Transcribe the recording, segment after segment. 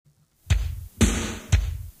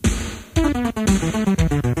Hi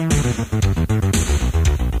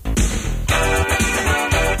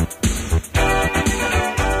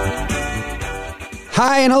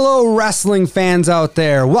and hello, wrestling fans out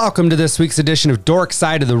there. Welcome to this week's edition of Dork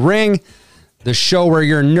Side of the Ring, the show where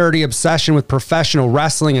your nerdy obsession with professional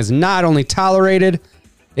wrestling is not only tolerated,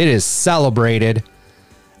 it is celebrated.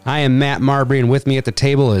 I am Matt Marbury, and with me at the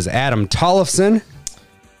table is Adam Tollefson.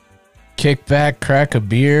 Kick back, crack a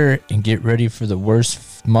beer, and get ready for the worst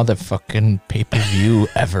motherfucking pay-per-view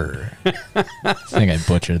ever. I think I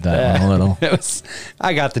butchered that one a little.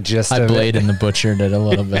 I got the gist of it. I bladed and butchered it a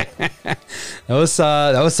little bit. That was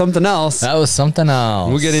something else. That was something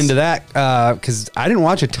else. We'll get into that because I didn't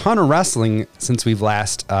watch a ton of wrestling since we've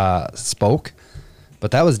last spoke,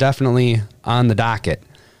 but that was definitely on the docket.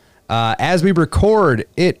 As we record,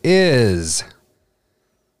 it is...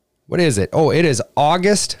 What is it? Oh, it is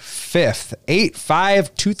August 5th,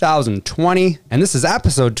 8/5/2020, and this is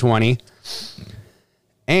episode 20.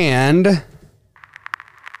 And on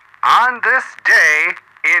this day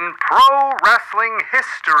in pro wrestling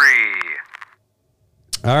history.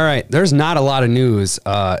 All right, there's not a lot of news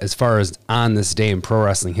as far as on this day in pro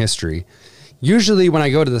wrestling history. Usually when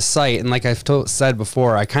I go to the site, and like I've said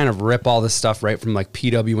before, I kind of rip all this stuff right from like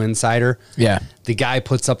PW Insider. Yeah. The guy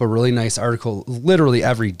puts up a really nice article literally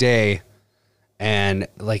every day. And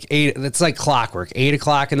like it's like clockwork. 8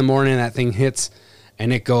 o'clock in the morning, that thing hits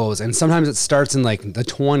and it goes. And sometimes it starts in like the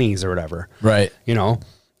 20s or whatever. Right. You know,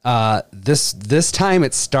 this time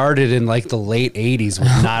it started in like the late 80s with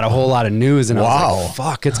not a whole lot of news. And I was like,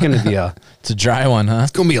 fuck, it's going to be it's a dry one, huh?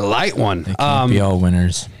 It's going to be a light one. They can't be all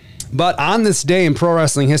winners. But on this day in pro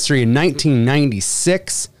wrestling history in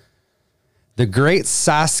 1996, the great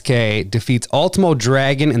Sasuke defeats Ultimo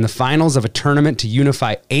Dragon in the finals of a tournament to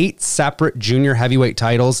unify 8 separate junior heavyweight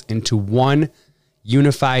titles into one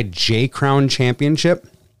unified J-Crown championship.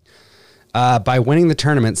 By winning the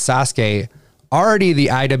tournament, Sasuke, already the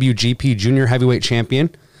IWGP junior heavyweight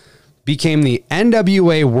champion, became the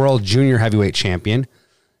NWA World Junior Heavyweight Champion,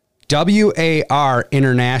 WAR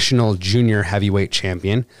International Junior Heavyweight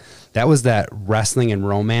Champion. That was that wrestling and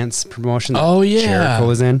romance promotion that Jericho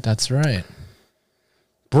was in. That's right.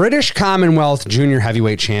 British Commonwealth Junior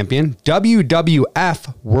Heavyweight Champion,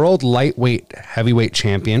 WWF World Lightweight Heavyweight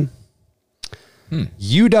Champion,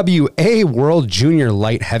 UWA World Junior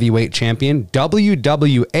Light Heavyweight Champion,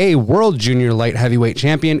 WWA World Junior Light Heavyweight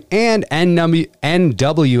Champion, and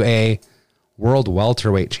NWA World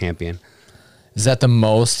Welterweight Champion. Is that the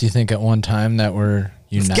most you think at one time that were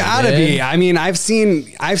united? It's gotta be. I mean, I've seen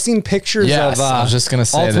pictures of I was just gonna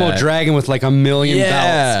say Ultimo Dragon with like 1 million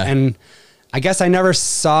belts, and I guess I never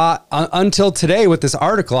saw until today with this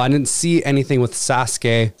article. I didn't see anything with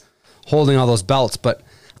Sasuke holding all those belts, but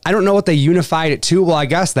I don't know what they unified it to. Well, I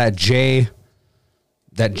guess that J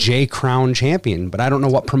Crown champion, but I don't know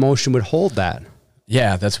what promotion would hold that.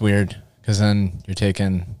 Yeah, that's weird because then you're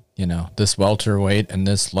taking, you know, this welterweight and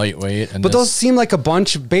this lightweight. And but those seem like a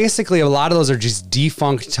bunch. Basically, a lot of those are just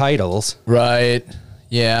defunct titles. Right.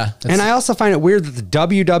 Yeah. And I also find it weird that the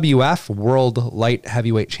WWF World Light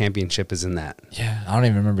Heavyweight Championship is in that. Yeah. I don't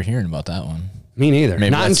even remember hearing about that one. Me neither. Maybe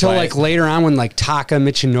not until like later on when like Taka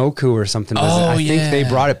Michinoku or something was I think they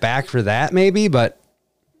brought it back for that maybe, but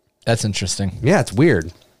that's interesting. Yeah, it's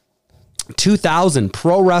weird. 2000,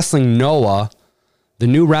 Pro Wrestling Noah, the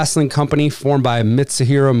new wrestling company formed by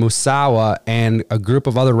Mitsuhiro Musawa and a group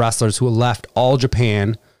of other wrestlers who left All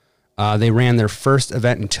Japan. They ran their first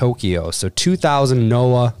event in Tokyo. So 2000,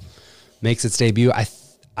 Noah makes its debut.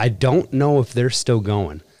 I don't know if they're still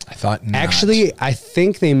going. I thought not. Actually, I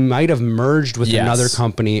think they might have merged with another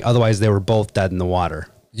company. Otherwise, they were both dead in the water.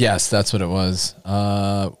 Yes, that's what it was.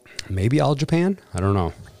 Maybe All Japan? I don't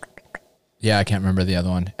know. Yeah, I can't remember the other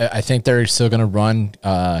one. I think they're still going to run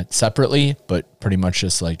separately, but pretty much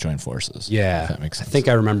just like join forces. Yeah, if that makes sense. I think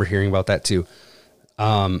I remember hearing about that too.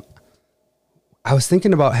 I was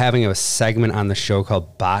thinking about having a segment on the show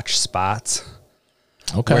called Botch Spots.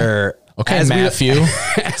 Okay. Where Matthew.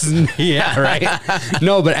 Yeah, right.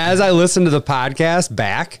 No, but as I listened to the podcast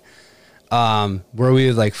back, where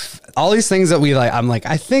we like all these things that we like, I'm like,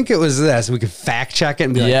 I think it was this. We could fact check it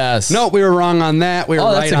and be like, no, we were wrong on that. We were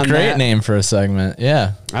right on that. That's a great name for a segment.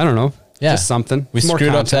 Yeah. I don't know. Yeah. Just something. We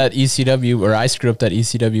screwed up that ECW, or I screwed up that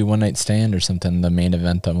ECW One Night Stand or something, the main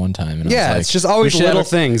event at one time. And yeah, it's just always little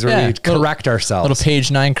things where we correct ourselves. Little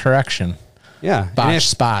page 9 correction. Yeah. Botch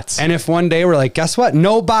spots. And if one day we're like, guess what?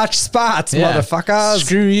 No botch spots, motherfuckers.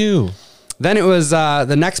 Screw you. Then it was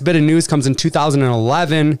the next bit of news comes in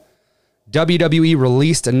 2011. WWE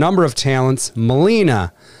released a number of talents.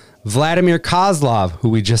 Melina, Vladimir Kozlov, who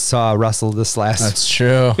we just saw wrestle this last That's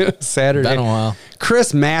true. Saturday. Been a while.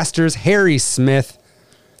 Chris Masters, Harry Smith,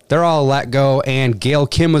 they're all let go, and Gail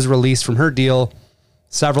Kim was released from her deal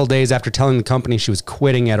several days after telling the company she was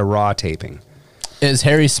quitting at a Raw taping. Is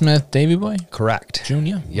Harry Smith Davey Boy Correct.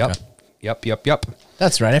 Jr.? Yep. Okay. Yep.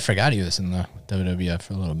 That's right. I forgot he was in the WWF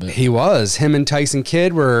for a little bit. He was. Him and Tyson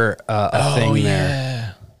Kidd were a thing there.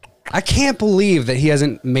 Yeah. I can't believe that he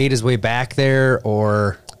hasn't made his way back there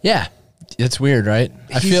or... Yeah. It's weird, right?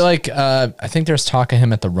 I feel like I think there's talk of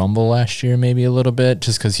him at the Rumble last year, maybe a little bit,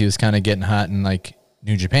 just because he was kind of getting hot in like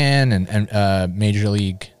New Japan and Major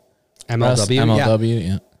League MLW. MLW,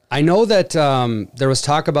 yeah. I know that there was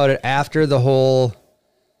talk about it after the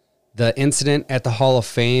incident at the Hall of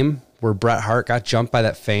Fame where Bret Hart got jumped by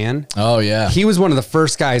that fan. Oh, yeah. He was one of the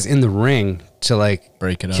first guys in the ring to like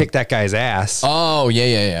Break it up. kick that guy's ass. Oh,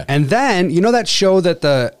 yeah. And then you know that show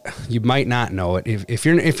that you might not know it. If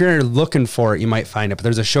you're looking for it, you might find it. But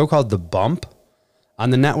there's a show called The Bump on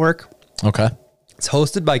the network. Okay. It's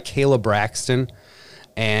hosted by Kayla Braxton,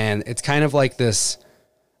 and it's kind of like this,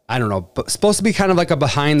 I don't know, but supposed to be kind of like a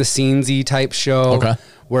behind the scenes-y type show. Okay.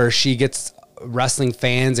 Where she gets wrestling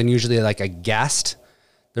fans and usually like a guest.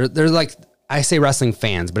 There's like, I say wrestling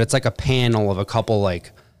fans, but it's like a panel of a couple,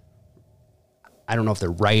 like, I don't know if they're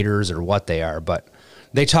writers or what they are, but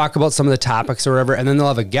they talk about some of the topics or whatever, and then they'll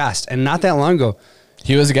have a guest. And not that long ago,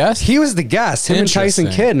 He was a guest? he was the guest, him and Tyson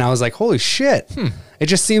Interesting. Kidd, and I was like, holy shit. It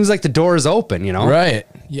just seems like the door is open, you know? Right.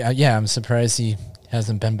 Yeah. I'm surprised he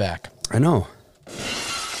hasn't been back. I know.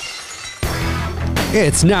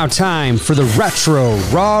 It's now time for the Retro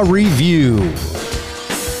Raw Review.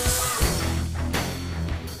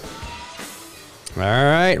 All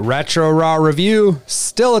right, Retro Raw Review,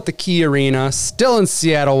 still at the Key Arena, still in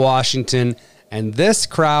Seattle, Washington, and this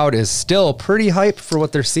crowd is still pretty hyped for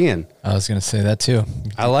what they're seeing. I was going to say that too.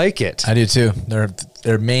 I like it. I do too. They're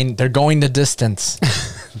going the distance.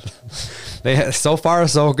 So far,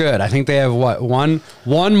 so good. I think they have one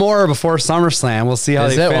more before SummerSlam. We'll see how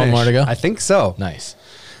Is they it finish. one more to go? I think so. Nice.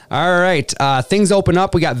 All right. Things open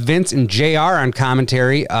up. We got Vince and JR on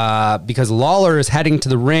commentary because Lawler is heading to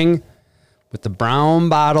the ring with the brown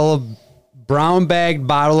bagged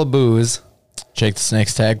bottle of booze. Jake the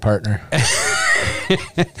Snake's tag partner.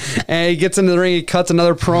 And he gets into the ring. He cuts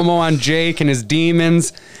another promo on Jake and his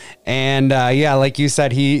demons. And like you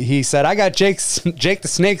said, he said, I got Jake the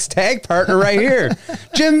Snake's tag partner right here.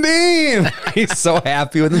 Jim Beam. He's so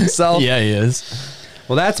happy with himself. Yeah, he is.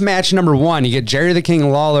 Well, that's match number 1. You get Jerry the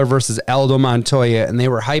King Lawler versus Aldo Montoya, and they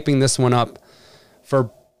were hyping this one up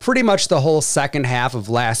for pretty much the whole second half of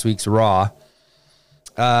last week's Raw.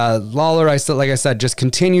 Lawler, like I said, just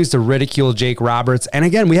continues to ridicule Jake Roberts. And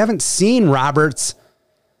again, we haven't seen Roberts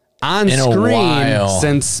on screen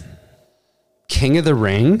since King of the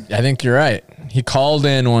Ring. I think you're right. He called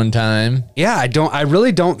in one time. Yeah, I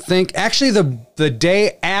really don't think, actually the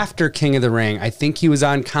day after King of the Ring, I think he was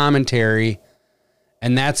on commentary.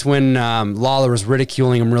 And that's when Lawler was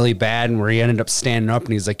ridiculing him really bad, and where he ended up standing up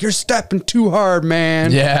and he's like, "You're stepping too hard,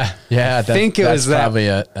 man." Yeah. I think it was that's that. probably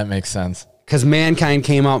it. That makes sense. Because Mankind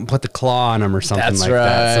came out and put the claw on him or something That's like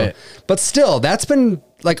that. right. So, but still, that's been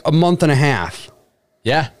like a month and a half.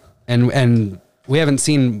 Yeah. And we haven't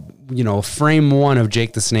seen, frame 1 of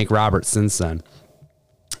Jake the Snake Roberts since then.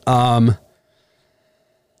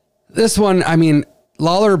 This one, I mean,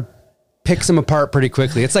 Lawler picks him apart pretty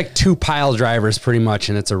quickly. It's like 2 pile drivers pretty much,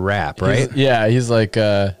 and it's a wrap, right? He's like,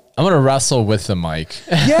 I'm going to wrestle with the mic.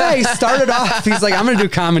 Yeah, he started off, he's like, I'm going to do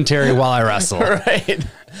commentary while I wrestle. Right.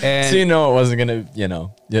 And So it wasn't going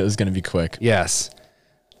to, it was going to be quick. yes.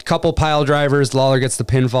 Couple pile drivers. Lawler gets the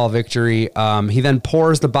pinfall victory. He then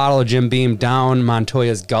pours the bottle of Jim Beam down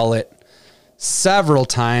Montoya's gullet several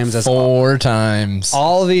times. As 4 times.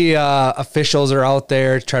 all the officials are out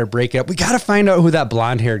there to try to break it up. We got to find out who that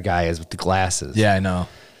blonde-haired guy is with the glasses. Yeah, I know.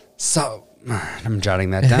 So I'm jotting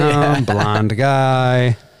that down. Blonde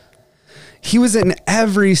guy. He was in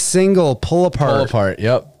every single pull apart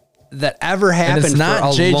Yep. that ever happened. And it's not for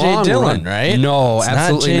a J.J. long Dillon, run. right? No, It's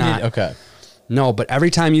absolutely J.J. not. Okay. No, but every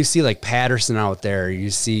time you see like Patterson out there, you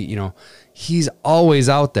see, he's always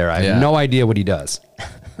out there. I have no idea what he does.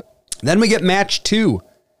 Then we get match 2.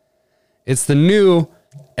 It's the new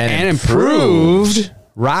and improved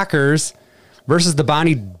Rockers versus the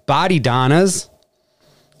Body Donnas.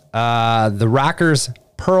 The Rockers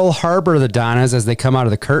Pearl Harbor the Donnas as they come out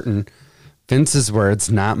of the curtain. Vince's words,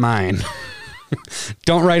 not mine.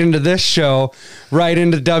 Don't write into this show. Write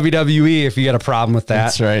into WWE if you got a problem with that.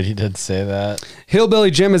 That's right. He did say that. Hillbilly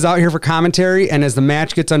Jim is out here for commentary, and as the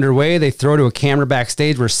match gets underway, they throw to a camera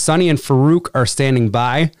backstage where Sonny and Farouk are standing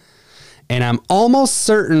by. And I'm almost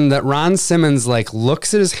certain that Ron Simmons like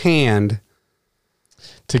looks at his hand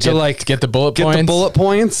to get the bullet points. The bullet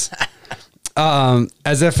points,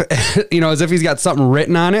 as if as if he's got something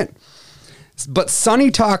written on it. But Sonny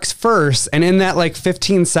talks first, and in that like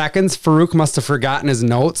 15 seconds, Farouk must have forgotten his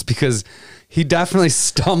notes because he definitely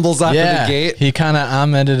stumbles out of the gate. He kind of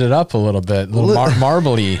amended it up a little bit, a little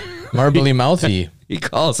marbly mouthy. He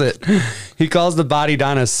calls the body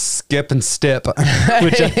down a skip and stip,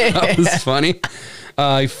 which I thought was funny.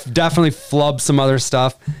 He definitely flubbed some other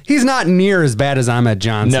stuff. He's not near as bad as Ahmed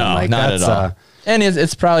Johnson. No, not at all. And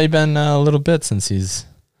it's probably been a little bit since he's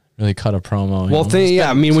really cut a promo. Well,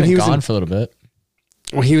 when he was gone for a little bit,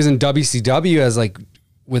 when he was in WCW as like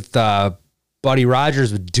with Buddy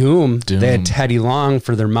Rogers with Doom, they had Teddy Long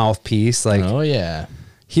for their mouthpiece. Like, oh yeah,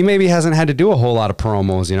 he maybe hasn't had to do a whole lot of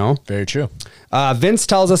promos. Very true. Vince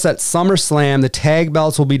tells us at SummerSlam the tag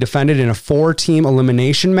belts will be defended in a 4-team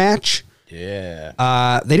elimination match.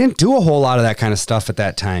 Yeah. They didn't do a whole lot of that kind of stuff at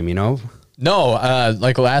that time, No,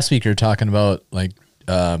 like last week you were talking about like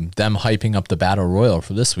them hyping up the Battle Royal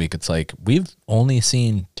for this week. It's like we've only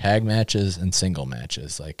seen tag matches and single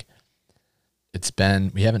matches. Like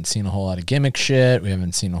we haven't seen a whole lot of gimmick shit. We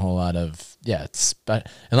haven't seen a whole lot of but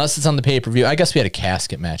unless it's on the pay-per-view. I guess we had a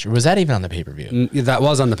casket match. Or was that even on the pay-per-view? That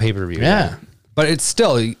was on the pay-per-view. Yeah. But it's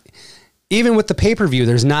still, even with the pay-per-view,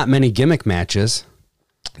 there's not many gimmick matches.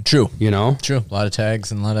 True. True. A lot of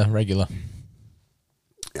tags and a lot of regular.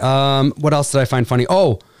 What else did I find funny?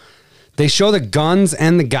 Oh, they show the Guns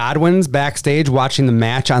and the Godwins backstage watching the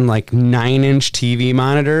match on like 9-inch TV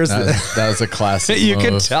monitors. That was a classic You move.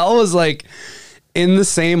 could tell it was like in the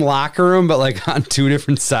same locker room, but like on two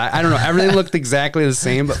different sides. I don't know. Everything looked exactly the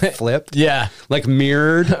same, but flipped. Yeah. Like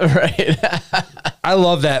mirrored. Right. I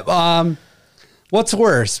love that. What's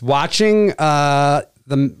worse, watching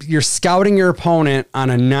you're scouting your opponent on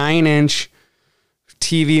a 9-inch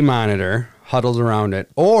TV monitor huddled around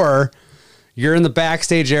it, or you're in the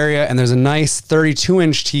backstage area and there's a nice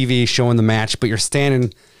 32-inch TV showing the match, but you're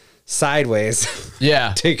standing sideways.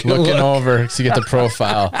 Yeah, taking looking over to get the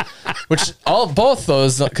profile. Which both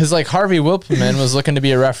those, because like Harvey Whippleman was looking to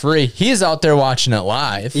be a referee, he's out there watching it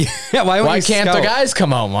live. Yeah, why can't the guys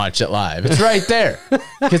come out and watch it live? It's right there.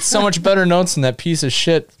 Gets so much better notes than that piece of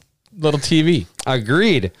shit little TV.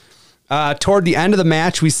 Agreed. Toward the end of the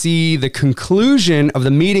match, we see the conclusion of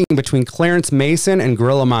the meeting between Clarence Mason and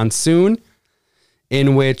Gorilla Monsoon,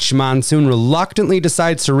 in which Monsoon reluctantly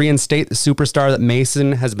decides to reinstate the superstar that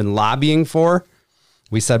Mason has been lobbying for.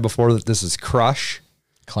 We said before that this is Crush.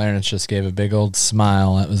 Clarence just gave a big old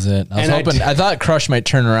smile. That was it. I thought Crush might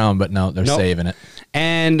turn around, but no, they're saving it.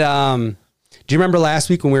 And do you remember last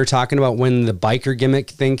week when we were talking about when the biker gimmick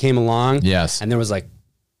thing came along? Yes. And there was like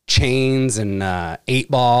chains and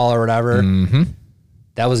 8-ball or whatever. Mm-hmm.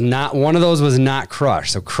 That was not, one of those was not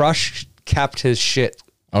Crush. So Crush kept his shit.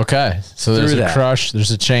 Okay. So there's a Crush,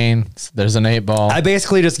 there's a chain, there's an 8-ball. I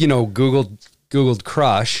basically just, Googled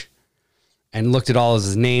Crush and looked at all of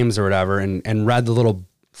his names or whatever and read the little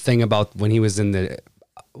thing about when he was in the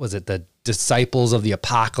Disciples of the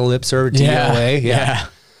Apocalypse or DOA? Yeah.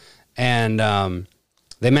 And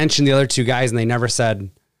they mentioned the other two guys and they never said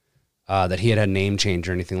that he had a name change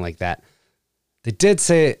or anything like that. They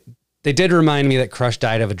did remind me that Crush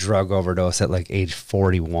died of a drug overdose at like age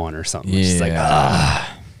 41 or something. It's just like,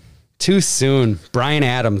 too soon. Brian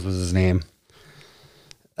Adams was his name.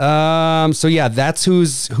 So yeah, that's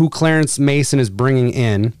who Clarence Mason is bringing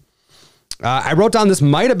in. I wrote down this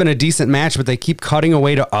might have been a decent match, but they keep cutting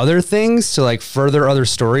away to other things to like further other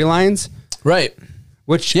storylines. Right.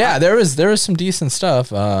 Which there was some decent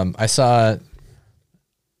stuff. I saw.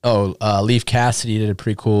 Leaf Cassidy did a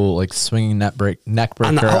pretty cool like swinging neck breaker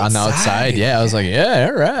on the outside. Yeah, I was like, yeah,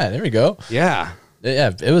 all right, there we go. Yeah,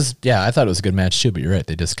 it was. Yeah, I thought it was a good match too. But you're right,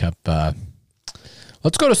 they just kept.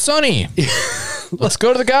 Let's go to Sonny. Let's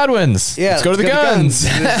go to the Godwins. Yeah, let's go to the Guns.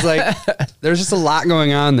 It's like there's just a lot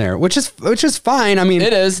going on there, which is fine. I mean,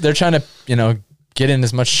 it is. They're trying to get in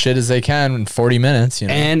as much shit as they can in 40 minutes.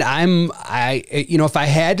 And if I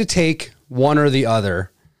had to take one or the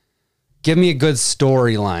other, give me a good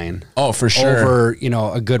storyline. Oh, for sure. Over,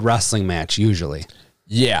 a good wrestling match usually.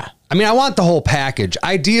 Yeah. I mean, I want the whole package.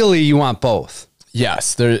 Ideally, you want both.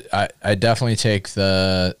 Yes. I definitely take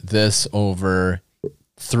this over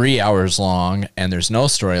 3 hours long and there's no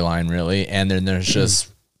storyline really. And then there's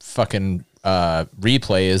just fucking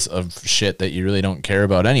replays of shit that you really don't care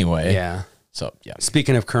about anyway. Yeah. So, yeah.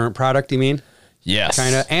 Speaking of current product, you mean? Yes.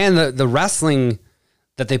 Kind of. And the wrestling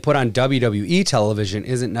that they put on WWE television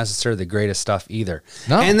isn't necessarily the greatest stuff either.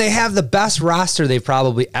 No. And they have the best roster they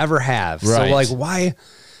probably ever have. Right. So like why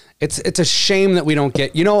It's a shame that we don't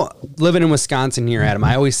get, living in Wisconsin here, Adam,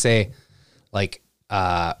 I always say, like,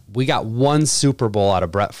 we got one Super Bowl out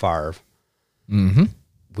of Brett Favre. Mm-hmm.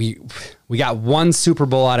 We got one Super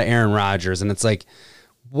Bowl out of Aaron Rodgers, and it's like,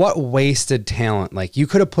 what wasted talent. Like, you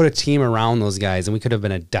could have put a team around those guys, and we could have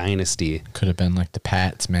been a dynasty. Could have been like the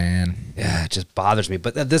Pats, man. Yeah, it just bothers me.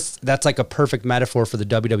 But that's like a perfect metaphor for the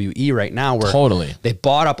WWE right now, where Totally. they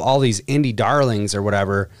bought up all these indie darlings or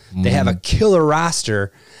whatever. They have a killer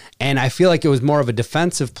roster, and I feel like it was more of a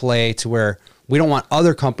defensive play to where we don't want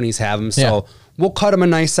other companies have them, so we'll cut them a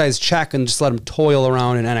nice size check and just let them toil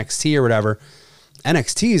around in NXT or whatever.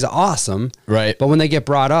 NXT is awesome, Right. but when they get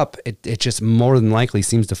brought up, it just more than likely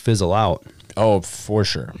seems to fizzle out. Oh, for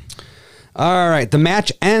sure. All right, the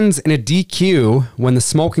match ends in a DQ when the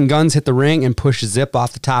Smoking Guns hit the ring and push Zip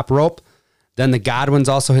off the top rope. Then the Godwins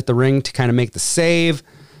also hit the ring to kind of make the save.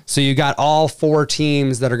 So you got all 4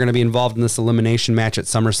 teams that are going to be involved in this elimination match at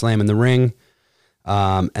SummerSlam in the ring.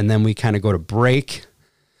 And then we kind of go to break.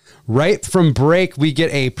 Right from break, we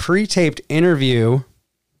get a pre-taped interview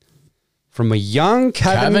from a young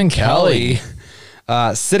Kevin Kelly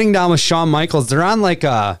sitting down with Shawn Michaels. They're on like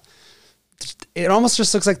it almost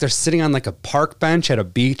just looks like they're sitting on like a park bench at a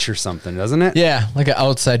beach or something, doesn't it? Yeah, like an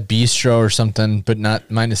outside bistro or something, but not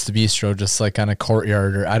minus the bistro, just like on a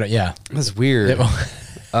courtyard or That's weird.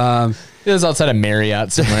 It was outside of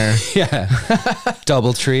Marriott somewhere. Yeah.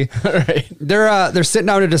 Doubletree. Right. They're sitting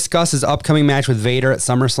down to discuss his upcoming match with Vader at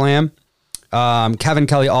SummerSlam. Kevin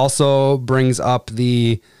Kelly also brings up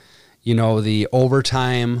the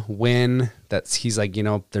overtime win he's like,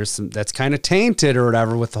 there's some that's kind of tainted or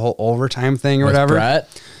whatever with the whole overtime thing or whatever.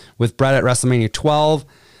 With Brett at WrestleMania 12.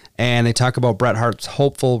 And they talk about Bret Hart's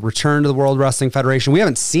hopeful return to the World Wrestling Federation. We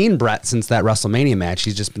haven't seen Bret since that WrestleMania match.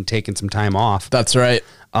 He's just been taking some time off. That's right.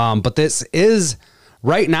 But this is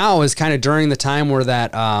right now is kind of during the time where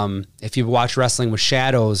that, if you've watched Wrestling with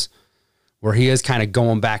Shadows, where he is kind of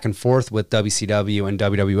going back and forth with WCW and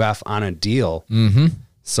WWF on a deal. Mm-hmm.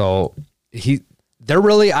 So they're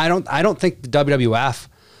really, I don't think the WWF,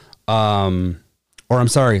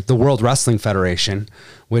 the World Wrestling Federation,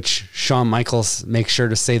 which Shawn Michaels makes sure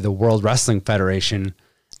to say the World Wrestling Federation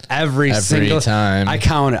every single time. I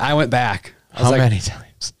counted. I went back. How many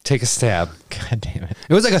times? Take a stab. God damn it.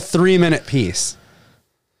 It was like a 3-minute piece.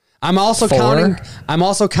 I'm also 4?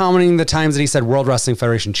 counting the times that he said World Wrestling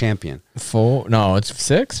Federation champion. 4? No, it's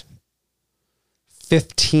 6.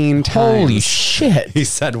 15 times. Holy shit. He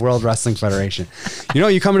said World Wrestling Federation.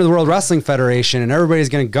 You come into the World Wrestling Federation and everybody's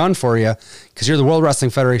going to gun for you because you're the World Wrestling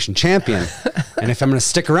Federation champion. And if I'm going to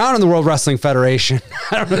stick around in the World Wrestling Federation,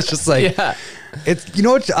 I don't know, it's just like, it's,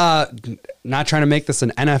 not trying to make this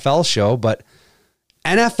an NFL show, but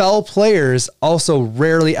NFL players also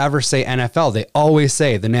rarely ever say NFL. They always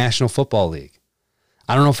say the National Football League.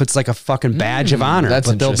 I don't know if it's like a fucking badge of honor,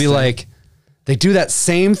 but they'll be like, they do that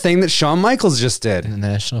same thing that Shawn Michaels just did. The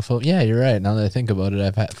National Football. Yeah, you're right. Now that I think about it,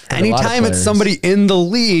 I've had anytime it's somebody in the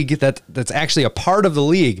league that's actually a part of the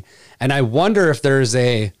league, and I wonder if there's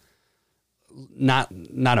a not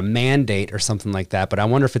a mandate or something like that, but I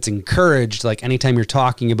wonder if it's encouraged. Like anytime you're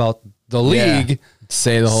talking about the league,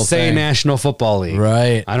 say the whole say thing. National Football League.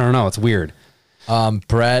 Right. I don't know. It's weird.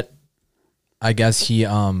 Brett, I guess he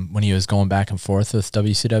when he was going back and forth with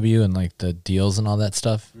WCW and like the deals and all that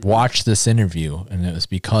stuff, watched this interview, and it was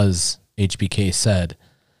because HBK said,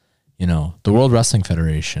 the World Wrestling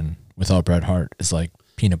Federation without Bret Hart is like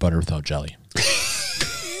peanut butter without jelly.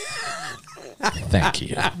 Thank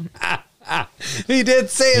you. He did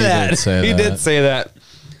say that. He did say that.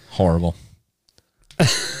 Horrible.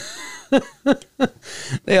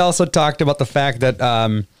 They also talked about the fact that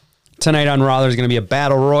tonight on Raw there's going to be a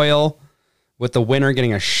battle royal with the winner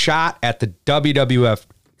getting a shot at the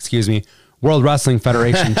World Wrestling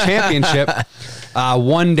Federation Championship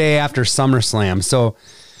one day after SummerSlam. So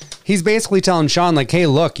he's basically telling Shawn, like, hey,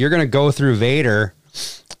 look, you're going to go through Vader,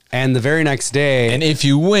 and the very next day. And if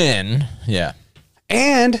you win,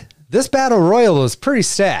 And this battle royal was pretty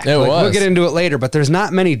stacked. It was. We'll get into it later, but there's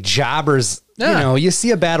not many jobbers. Yeah. You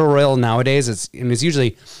see a battle royal nowadays. It's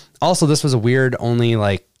usually also, this was a weird, only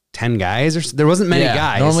like 10 guys or there wasn't many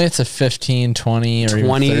guys. Normally it's a 15, 20 or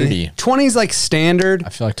 20, even 30. 20 is like standard. I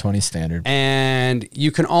feel like 20 standard. And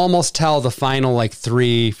you can almost tell the final like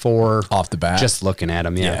 3, 4 off the bat. Just looking at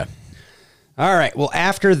them. Yeah. All right. Well,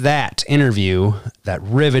 after that interview, that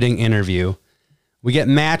riveting interview, we get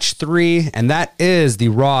match 3, and that is the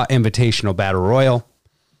Raw Invitational Battle Royal.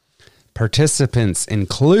 Participants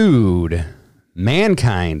include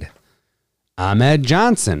Mankind, Ahmed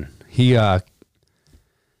Johnson. He,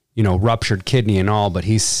 ruptured kidney and all, but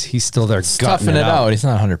he's still there gutting toughing it out. He's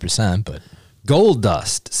not 100%, but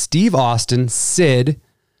Goldust, Steve Austin, Sid,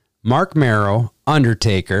 Mark Merrow,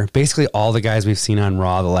 Undertaker, basically all the guys we've seen on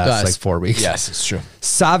Raw the last like 4 weeks. Yes, it's true.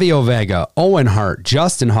 Savio Vega, Owen Hart,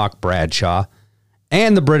 Justin Hawk Bradshaw,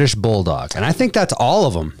 and the British Bulldog. And I think that's all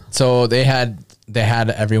of them. So they had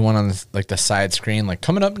everyone on like the side screen, like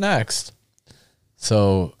coming up next.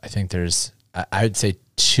 So I think there's, I'd say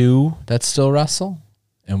 2 that still wrestle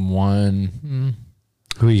and 1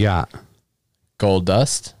 Who you got?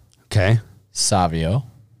 Goldust, Okay. Savio,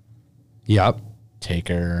 Yep.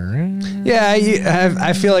 Taker. Yeah,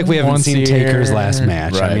 I feel like we haven't Once seen a Taker's year. last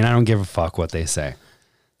match. I Right. mean, I don't give a fuck what they say.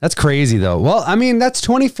 That's crazy, though. Well, I mean, that's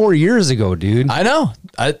 24 years ago, dude. I know.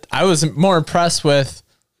 I was more impressed with,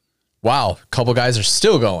 wow, a couple guys are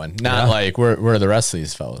still going. Not like where are the rest of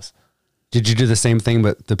these fellas? Did you do the same thing,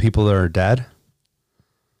 but the people that are dead?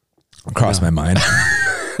 Crossed my mind.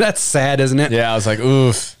 That's sad, isn't it? Yeah, I was like,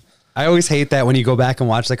 oof. I always hate that when you go back and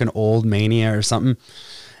watch like an old Mania or something,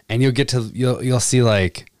 and you'll see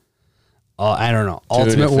like, I don't know, Dude, if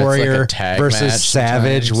Ultimate it's like Warrior a tag versus match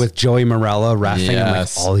Savage sometimes. with Joey Morella reffing. I'm like,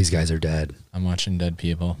 Yes. all these guys are dead. I'm watching dead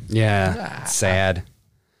people. Yeah, it's sad.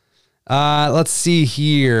 Let's see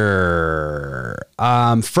here.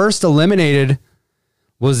 First eliminated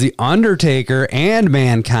was The Undertaker and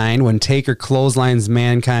Mankind when Taker clotheslines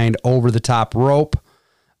Mankind over the top rope.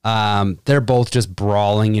 They're both just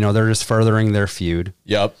brawling. You know, they're just furthering their feud.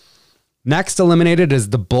 Yep. Next eliminated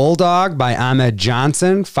is the Bulldog by Ahmed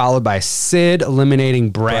Johnson, followed by Sid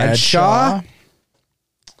eliminating Bradshaw.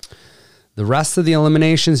 The rest of the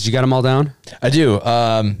eliminations, you got them all down? I do.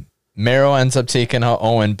 Mero ends up taking out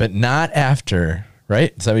Owen, but not after,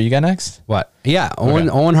 right? Is that what you got next? What? Yeah,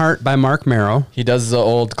 Owen Hart by Mark Merrow. He does the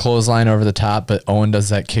old clothesline over the top, but Owen does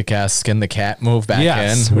that kick-ass skin the cat move back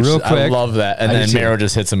Yes, in. Which real I quick. love that. And I do then too. Mero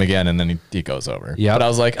just hits him again, and then he goes over. Yep. But I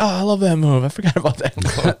was like, oh, I love that move. I forgot about that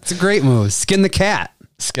move. It's a great move. Skin the cat.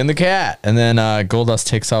 Skin the cat. And then Goldust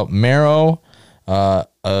takes out Mero. Then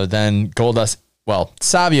Goldust, well,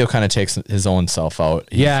 Savio kind of takes his own self out.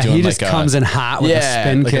 He's Yeah, doing he just like comes in hot with a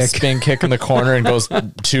spin like kick. a spin kick in the corner and goes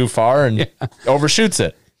too far and overshoots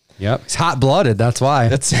it. Yep. He's hot-blooded. That's why.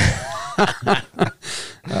 That's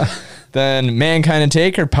then Mankind and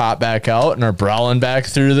Taker pop back out and are brawling back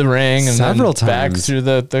through the ring and Several then back times. through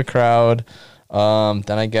the crowd.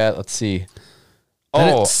 Then I get, let's see.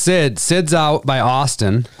 Then Oh, it's Sid. Sid's out by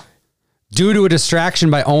Austin due to a distraction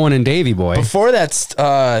by Owen and Davey Boy. before that,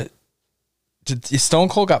 Stone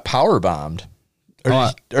Cold got power bombed,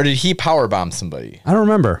 or did he power bomb somebody? I don't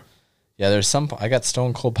remember. Yeah, there's some. I got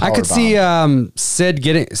Stone Cold power. I could see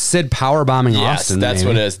Sid power bombing Yes, Austin. that's maybe.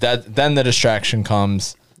 what it is. Then the distraction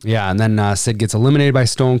comes. Yeah, and then Sid gets eliminated by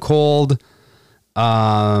Stone Cold.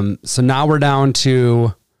 So now we're down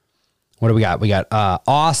to, what do we got? We got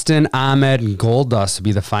Austin, Ahmed, and Goldust to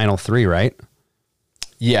be the final 3, right?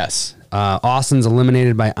 Yes, Austin's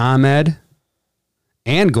eliminated by Ahmed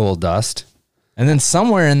and Goldust. and then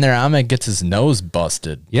somewhere in there, Ahmed gets his nose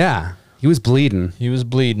busted. Yeah, he was bleeding. He was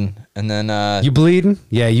bleeding, and then You bleeding?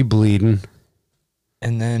 Yeah, you bleeding.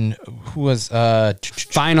 and then who was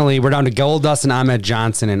Finally, we're down to Goldust and Ahmed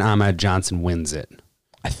Johnson, and Ahmed Johnson wins it.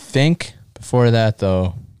 I think before that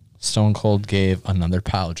though, Stone Cold gave another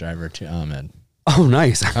pile driver to Ahmed. Oh,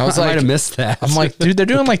 nice. I was might like- have missed that. I'm like, dude, they're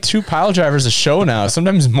doing like 2 pile drivers a show now,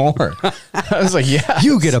 sometimes more. I was like, yeah,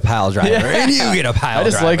 you get a pile driver, Yeah. and you get a pile I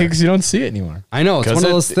just driver. like it because you don't see it anymore. I know, it's one of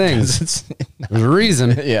those things. 'cause There's a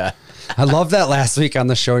reason. yeah. I love that last week on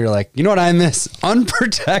the show. You're like, you know what I miss?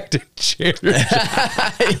 Unprotected chair.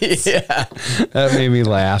 Yeah. That made me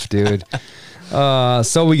laugh, dude.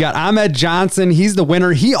 So we got Ahmed Johnson. He's the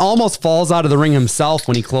winner. He almost falls out of the ring himself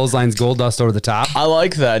when he clotheslines Goldust over the top. I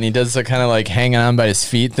like that. And he does the kind of like hanging on by his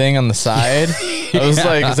feet thing on the side. I was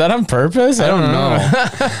like, is that on purpose? I don't know.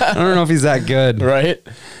 I don't know if he's that good. Right?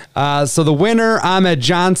 So the winner, Ahmed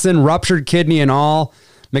Johnson, ruptured kidney and all.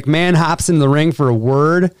 McMahon hops into the ring for a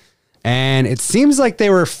word. And it seems like they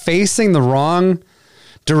were facing the wrong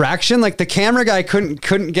direction. Like the camera guy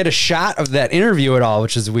couldn't get a shot of that interview at all,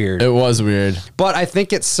 which is weird. It was weird. But I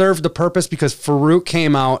think it served the purpose because Farouk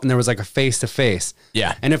came out and there was like a face-to-face.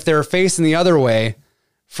 Yeah. And if they were facing the other way,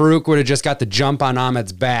 Farouk would have just got the jump on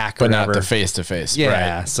Ahmed's back. But or not whatever. the face to face.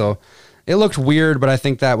 Yeah. Right. So it looked weird, but I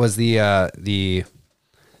think that was the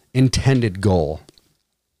intended goal.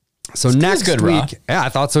 So next good, Raw. week, yeah, I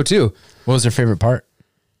thought so too. What was your favorite part?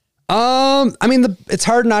 I mean, it's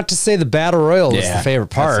hard not to say the battle royal was Yeah, the favorite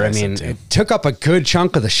part. I that's what I mean, said, too. it took up a good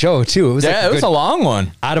chunk of the show too. It was Yeah, like it was a long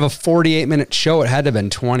one. out of a 48-minute show, it had to have been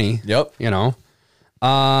 20. Yep. You know?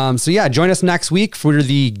 So yeah, join us next week for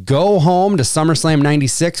the go home to SummerSlam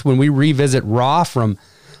 96 when we revisit Raw from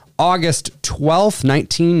August 12th,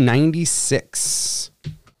 1996.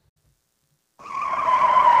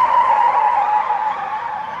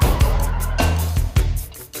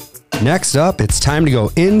 Next up, it's time to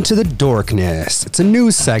go into the Dorkness. It's a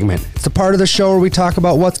news segment. It's a part of the show where we talk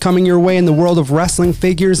about what's coming your way in the world of wrestling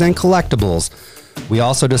figures and collectibles. We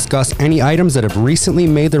also discuss any items that have recently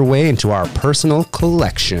made their way into our personal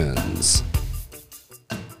collections.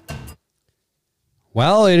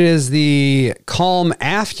 Well, it is the calm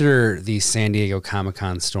after the San Diego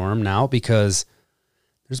Comic-Con storm now, because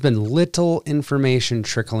there's been little information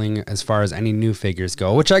trickling as far as any new figures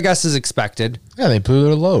go, which I guess is expected. Yeah, they blew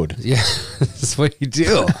their load. Yeah, this is what you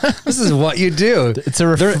do. This is what you do. It's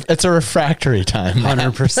a refractory time.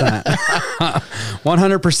 100%.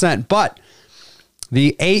 100%. But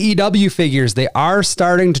the AEW figures, they are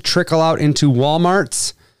starting to trickle out into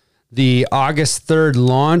Walmarts. The August 3rd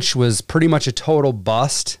launch was pretty much a total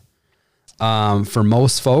bust for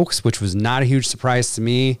most folks, which was not a huge surprise to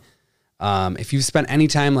me. If you've spent any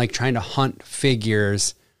time like trying to hunt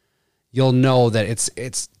figures, you'll know that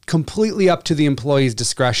it's completely up to the employee's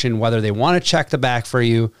discretion whether they want to check the back for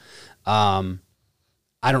you. I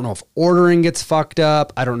don't know if ordering gets fucked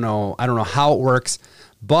up. I don't know how it works,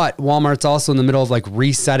 but Walmart's also in the middle of like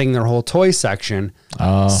resetting their whole toy section.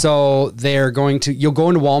 So you'll go into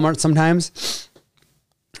Walmart sometimes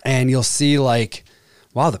and you'll see like,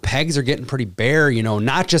 wow, the pegs are getting pretty bare,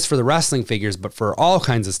 not just for the wrestling figures, but for all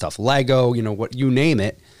kinds of stuff, Lego, what you name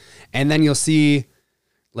it. And then you'll see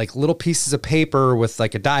like little pieces of paper with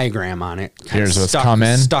like a diagram on it. Here's what's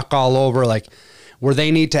coming. Stuck all over, like where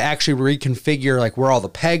they need to actually reconfigure like where all the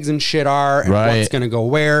pegs and shit are and what's going to go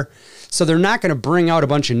where. So they're not going to bring out a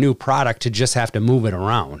bunch of new product to just have to move it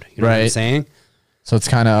around. You know what I'm saying? So it's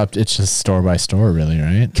kind of it's just store by store, really,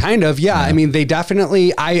 right? Kind of, yeah. I mean, they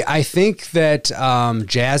definitely, I think that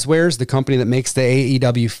Jazzwares, the company that makes the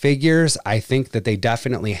AEW figures, I think that they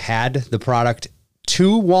definitely had the product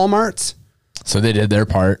to Walmart's. So they did their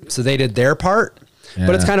part. Yeah.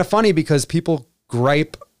 But it's kind of funny because people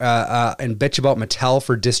gripe and bitch about Mattel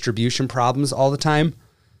for distribution problems all the time,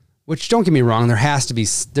 which don't get me wrong, there has to be,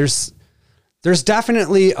 there's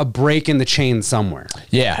definitely a break in the chain somewhere.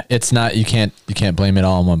 Yeah, it's not, you can't blame it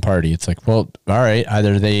all on one party. It's like, well, all right,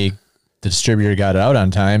 either the distributor got it out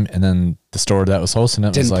on time and then the store that was hosting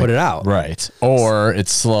it didn't put it out. Right. Or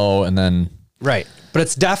it's slow and then. Right. But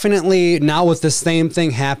it's definitely now with the same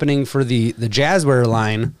thing happening for the Jazzware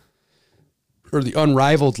line or the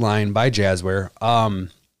Unrivaled line by Jazzware.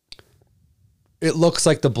 It looks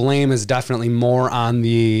like the blame is definitely more on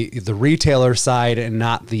the retailer side and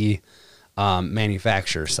not the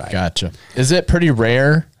manufacturer side. Gotcha. Is it pretty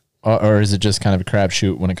rare or is it just kind of a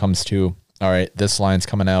crapshoot when it comes to, all right, this line's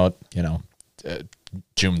coming out,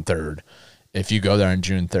 June 3rd. If you go there on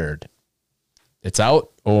June 3rd, it's out,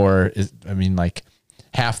 or like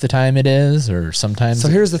half the time it is, or sometimes. So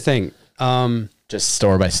here's the thing. Just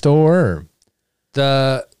store by store,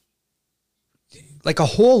 or like a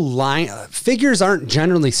whole line figures aren't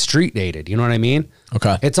generally street dated. You know what I mean?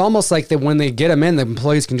 Okay. It's almost like that when they get them in, the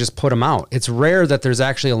employees can just put them out. It's rare that there's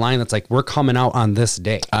actually a line that's like, we're coming out on this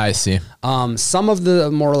day. I see. Some of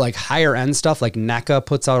the more like higher end stuff, like NECA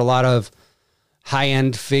puts out a lot of high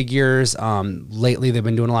end figures. Lately they've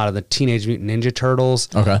been doing a lot of the Teenage Mutant Ninja Turtles.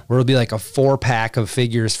 Okay. Where it'll be like a 4-pack of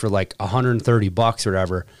figures for like $130 or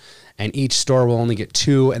whatever. And each store will only get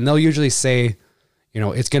 2. And they'll usually say,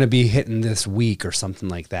 it's going to be hitting this week or something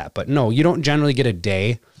like that. But no, you don't generally get a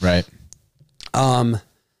day. Right. And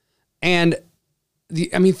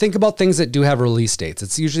think about things that do have release dates.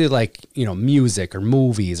 It's usually like, music or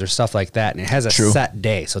movies or stuff like that. And it has a set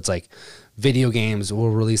day. So it's like video games will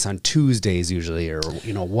release on Tuesdays usually, or,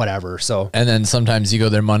 whatever. So, and then sometimes you go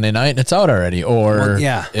there Monday night and it's out already, or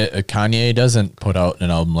Kanye doesn't put out an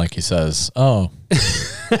album like he says. Oh,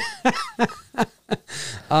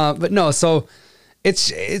 but no, so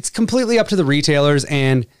it's completely up to the retailers.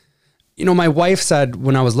 And, my wife said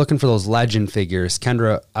when I was looking for those Legend figures,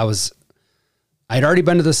 Kendra, I'd already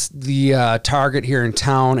been to the Target here in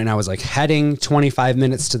town, and I was like heading 25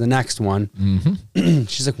 minutes to the next one. Mm-hmm.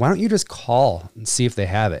 She's like, why don't you just call and see if they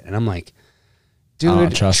have it? And I'm like,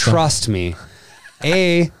 dude, trust me.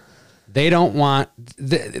 A, they don't want,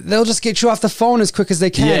 they'll just get you off the phone as quick as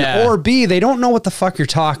they can. Yeah. Or B, they don't know what the fuck you're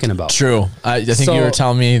talking about. True. I think you were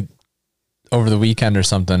telling me over the weekend or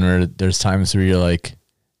something where there's times where you're like,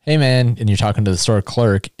 hey man, and you're talking to the store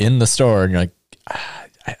clerk in the store and you're like,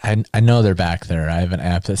 I know they're back there. I have an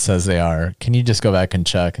app that says they are. Can you just go back and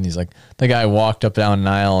check? And he's like, the guy walked up down an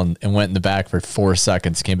aisle and went in the back for 4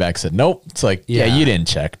 seconds, came back, said, nope. It's like, yeah you didn't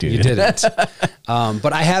check, dude. You didn't.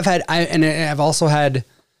 But I've also had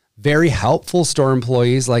very helpful store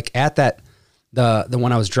employees, like at that, the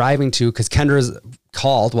one I was driving to, because Kendra's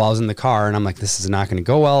called while I was in the car, and I'm like, this is not going to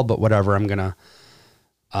go well, but whatever, I'm going to,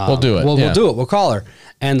 we'll do it. We'll do it. We'll call her.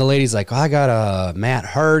 And the lady's like, oh, I got a Matt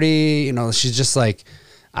Hardy. You know, she's just like,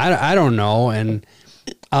 I don't know. And,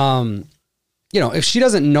 you know, if she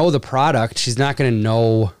doesn't know the product, she's not going to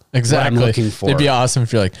know exactly what I'm looking for. It'd be awesome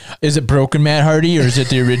if you're like, is it broken Matt Hardy or is it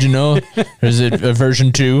the original? Or is it a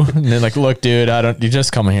version 2? And they're like, look, dude, you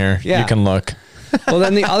just come here. Yeah. You can look. Well,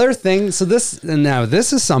 then the other thing, so this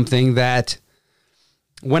is something that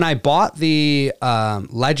when I bought the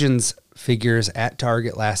Legends figures at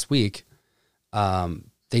Target last week,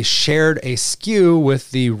 they shared a SKU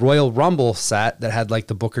with the Royal Rumble set that had like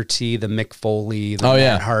the Booker T, the Mick Foley, the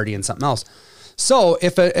Matt Hardy, and something else. So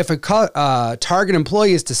if a Target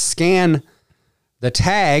employee is to scan the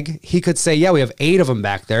tag, he could say, yeah, we have 8 of them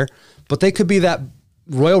back there, but they could be that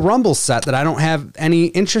Royal Rumble set that I don't have any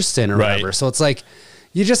interest in or whatever. So it's like,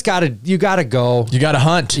 you gotta go. You gotta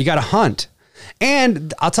hunt. You gotta hunt.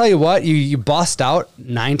 And I'll tell you what, you bust out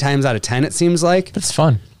 9 times out of 10, it seems like. It's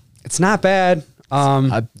fun. It's not bad.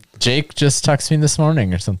 Jake just texted me this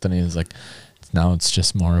morning or something. He was like, now it's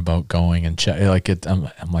just more about going and check. Like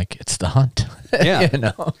I'm like, it's the hunt. Yeah. You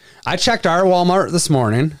know? I checked our Walmart this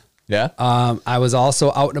morning. Yeah. I was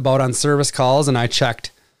also out and about on service calls, and I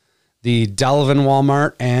checked the Delavan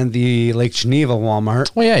Walmart and the Lake Geneva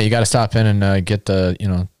Walmart. Well, yeah, you got to stop in and get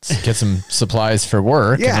some supplies for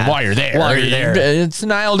work. Yeah. And while you're there, it's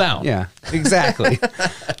an aisle down. Yeah, exactly.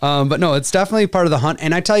 But no, it's definitely part of the hunt.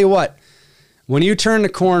 And I tell you what, when you turn the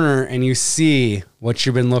corner and you see what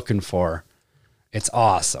you've been looking for, it's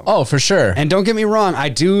awesome. Oh, for sure. And don't get me wrong, I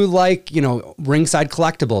do like, Ringside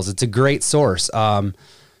Collectibles. It's a great source.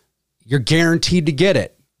 You're guaranteed to get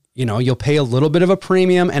it. You'll pay a little bit of a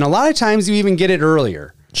premium, and a lot of times you even get it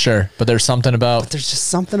earlier. Sure, but there's something about... There's just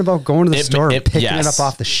something about going to the store and picking it up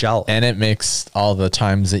off the shelf. And it makes all the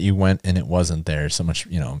times that you went and it wasn't there so much,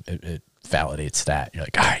 it validates that. You're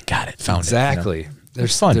like, all right, got it, found it. Exactly.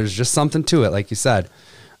 There's fun. There's just something to it, like you said.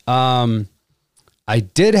 I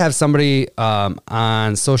did have somebody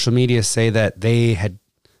on social media say that they had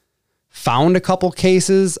found a couple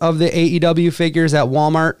cases of the AEW figures at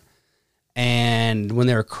Walmart, and when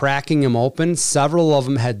they were cracking them open, several of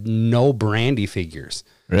them had no Brandy figures.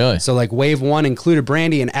 Really? So like wave 1 included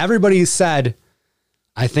Brandy, and everybody said,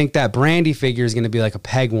 I think that Brandy figure is going to be like a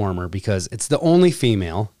peg warmer because it's the only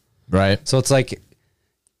female. Right. So it's like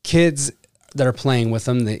kids that are playing with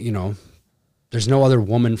them that, there's no other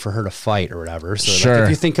woman for her to fight or whatever. So sure. Like if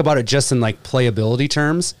you think about it just in like playability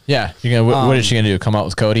terms. Yeah. What is she going to do? Come out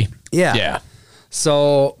with Cody? Yeah. Yeah.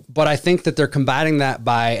 So, but I think that they're combating that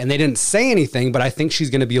by, and they didn't say anything, but I think she's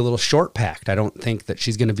going to be a little short packed. I don't think that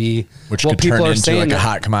she's going to be, which could turn into like a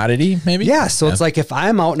hot commodity maybe. Yeah. So it's like, if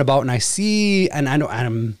I'm out and about and I see, and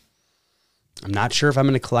I'm not sure if I'm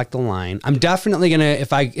going to collect the line. I'm definitely going to,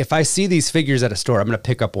 if I see these figures at a store, I'm going to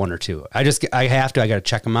pick up 1 or 2. I got to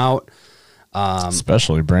check them out.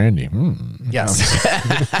 Especially Brandy.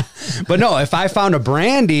 Yes. But no, if I found a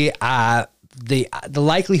Brandy, the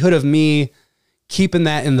likelihood of me keeping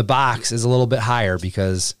that in the box is a little bit higher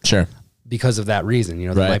because of that reason.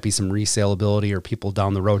 There might be some resaleability or people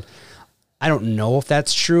down the road. I don't know if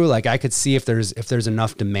that's true. Like I could see if there's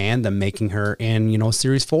enough demand, them making her in,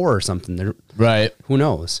 Series 4 or something. Right. Who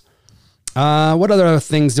knows? What other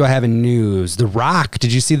things do I have in news? The Rock.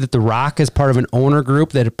 Did you see that The Rock is part of an owner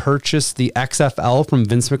group that had purchased the XFL from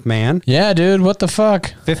Vince McMahon? Yeah, dude. What the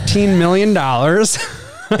fuck? $15 million.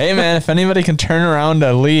 Hey, man, if anybody can turn around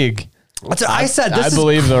a league. That's what I said. This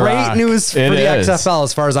believe is The great Rock. news for the XFL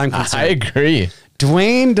as far as I'm concerned. I agree.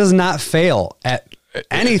 Dwayne does not fail at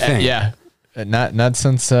anything. Yeah. Not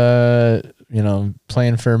since,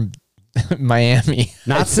 playing for Miami.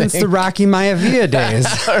 Not since the Rocky Maivia days.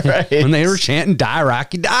 Right. When they were chanting, die,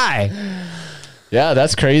 Rocky, die. Yeah,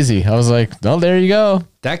 that's crazy. I was like, well, there you go.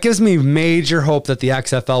 That gives me major hope that the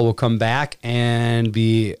XFL will come back and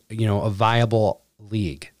be, a viable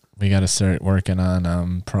league. We got to start working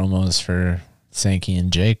on promos for Sankey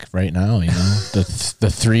and Jake right now, the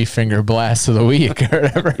 3-finger blast of the week or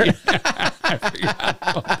whatever.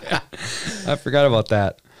 I forgot about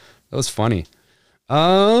that. That was funny.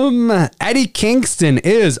 Eddie Kingston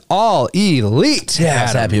is all elite. Yeah, I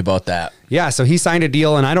was happy about that. Yeah, so he signed a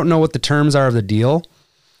deal, and I don't know what the terms are of the deal.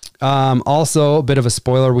 Also, a bit of a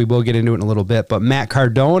spoiler, we will get into it in a little bit, but Matt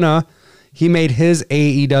Cardona, he made his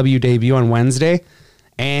AEW debut on Wednesday,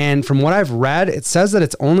 and from what I've read, it says that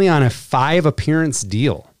it's only on a 5-appearance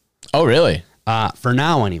deal. Oh, really? For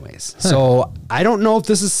now, anyways. Huh. So I don't know if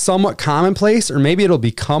this is somewhat commonplace, or maybe it'll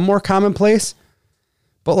become more commonplace,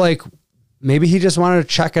 but like, maybe he just wanted to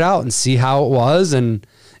check it out and see how it was and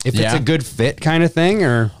if it's a good fit kind of thing,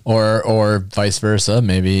 or vice versa.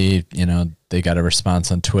 Maybe, they got a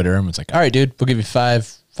response on Twitter and was like, all right, dude, we'll give you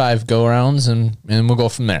five go rounds and we'll go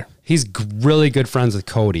from there. He's really good friends with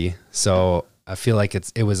Cody. So I feel like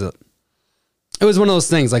it was one of those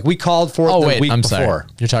things. Like we called for it the week before. Sorry.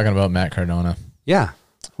 You're talking about Matt Cardona. Yeah.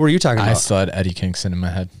 Who are you talking about? I still had Eddie Kingston in my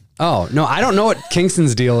head. Oh, no, I don't know what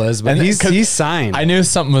Kingston's deal is, but he's signed. I knew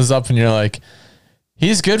something was up and you're like,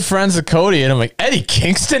 he's good friends with Cody. And I'm like, Eddie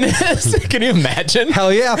Kingston is? Can you imagine?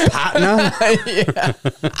 Hell yeah, Patna.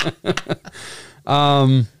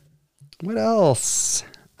 Yeah. What else?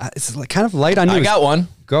 It's kind of light on news. I got one.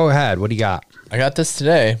 Go ahead. What do you got? I got this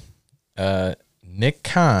today. Nick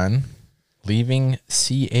Khan leaving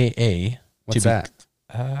CAA. What's that?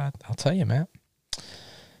 I'll tell you, Matt.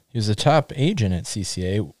 He was a top agent at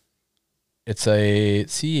CCA.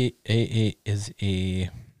 CAA is a...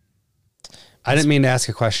 I didn't mean to ask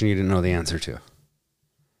a question you didn't know the answer to.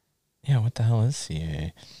 Yeah, what the hell is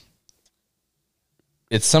CAA?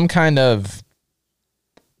 It's some kind of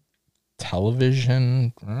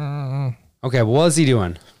television. Okay, what was he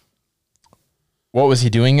doing? What was he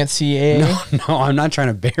doing at CAA? No, I'm not trying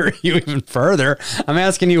to bury you even further. I'm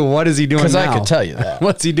asking you, what is he doing now? Because I could tell you that.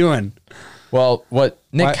 What's he doing? Well, what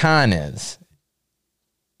Nick Khan is,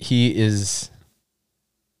 he is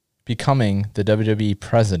becoming the WWE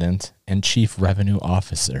president and chief revenue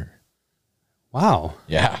officer. Wow.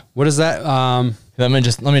 Yeah. What is that? Let me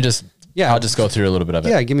just. Yeah. I'll just go through a little bit of it.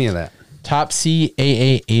 Yeah, give me that. Top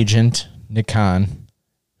CAA agent Nick Khan,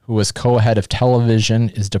 who was co-head of television,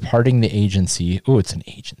 is departing the agency. Oh, it's an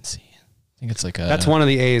agency. I think it's like a... That's one of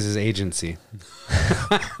the A's is agency.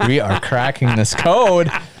 We are cracking this code.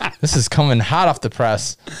 This is coming hot off the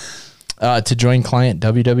press. To join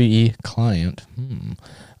WWE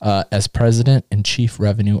as president and chief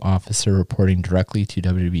revenue officer, reporting directly to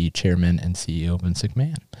WWE chairman and CEO Vince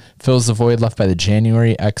McMahon. Fills the void left by the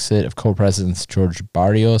January exit of co-presidents George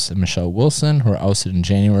Barrios and Michelle Wilson, who were ousted in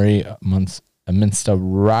January amidst a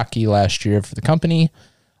rocky last year for the company.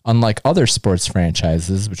 Unlike other sports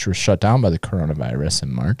franchises, which were shut down by the coronavirus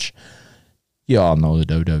in March, you all know the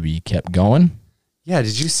WWE kept going. Yeah,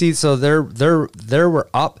 did you see? So they were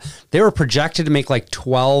projected to make like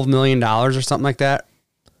 $12 million or something like that,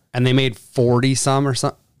 and they made 40 some or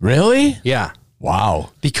something. Really? Yeah. Wow.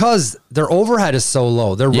 Because their overhead is so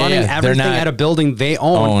low. They're running everything at a building they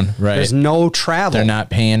own. Right. There's no travel. They're not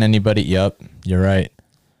paying anybody. Yep, you're right.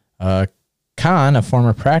 Khan, a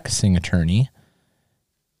former practicing attorney,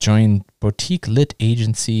 joined boutique lit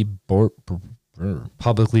agency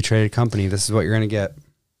publicly traded company. This is what you're going to get.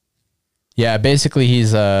 Yeah, basically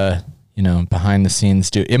he's behind the scenes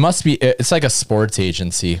dude. It's like a sports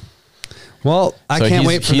agency. Well, I can't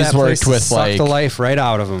wait for that place to suck the life right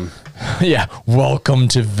out of him. Yeah, welcome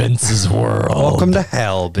to Vince's world. Welcome to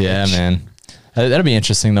hell, bitch. Yeah, man. That'll be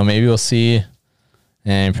interesting though. Maybe we'll see.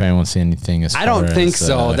 You probably won't see anything as far I don't think as,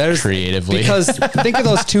 so. There's creatively. Because think of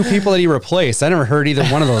those two people that he replaced. I never heard either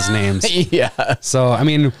one of those names. Yeah. So, I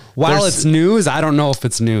mean, while it's news, I don't know if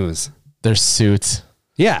it's news. There's suits.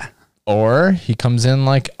 Yeah. Or he comes in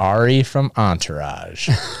like Ari from Entourage.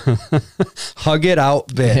 Hug it out,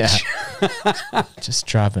 bitch. Yeah. Just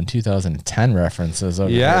dropping 2010 references over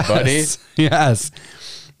yes. here, buddy. Yes.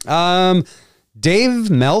 Dave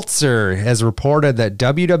Meltzer has reported that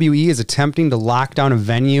WWE is attempting to lock down a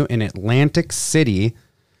venue in Atlantic City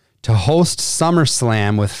to host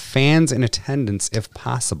SummerSlam with fans in attendance if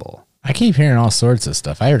possible. I keep hearing all sorts of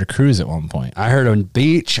stuff. I heard a cruise at one point. I heard a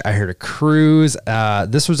beach. I heard a cruise. I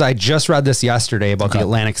just read this yesterday about the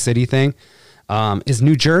Atlantic City thing. Is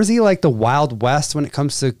New Jersey like the Wild West when it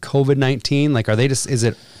comes to COVID-19? Like, is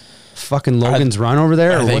it fucking Logan's Run over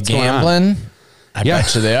there? Are or they what's gambling? Going on? I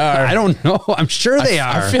bet you they are. I don't know. I'm sure they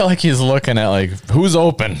are. I feel like he's looking at like, who's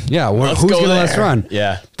open? Yeah, who's going to let us run?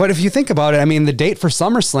 Yeah. But if you think about it, I mean, the date for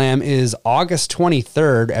SummerSlam is August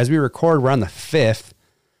 23rd. As we record, we're on the 5th.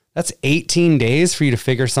 That's 18 days for you to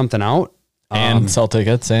figure something out. And sell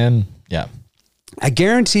tickets and, yeah. I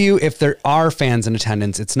guarantee you if there are fans in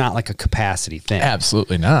attendance, it's not like a capacity thing.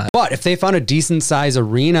 Absolutely not. But if they found a decent size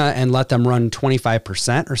arena and let them run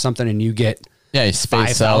 25% or something and you get... Yeah, you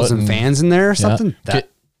space out 5,000 fans in there or something.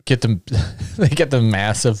 Get them. They get the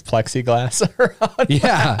massive plexiglass around.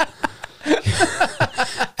 Yeah.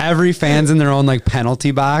 Every fan's in their own like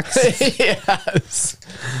penalty box. Yes.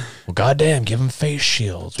 Well, goddamn, give them face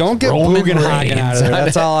shields. Don't get Bugenhagen out of there.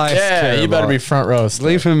 That's all I care you better be front row.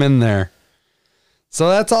 Leave him in there. So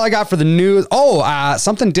that's all I got for the news. Oh,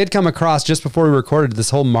 something did come across just before we recorded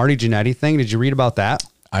this whole Marty Jannetty thing. Did you read about that?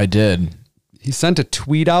 I did. He sent a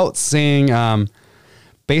tweet out saying,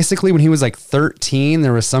 basically when he was like 13,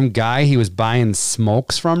 there was some guy he was buying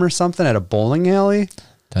smokes from or something at a bowling alley.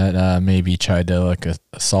 That maybe tried to like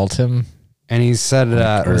assault him. And he said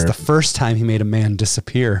it was the first time he made a man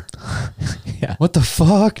disappear. Yeah. What the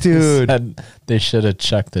fuck, dude? They should have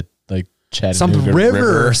checked the like Chattanooga Some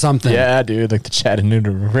river or something. Yeah, dude, like the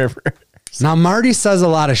Chattanooga River. Now, Marty says a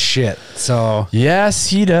lot of shit, so... Yes,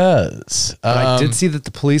 he does. But I did see that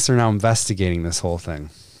the police are now investigating this whole thing.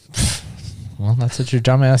 Well, that's what your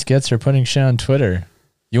dumbass gets for putting shit on Twitter.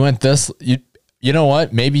 You went this... You know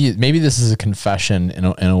what? Maybe this is a confession in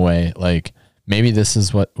a way. Like, maybe this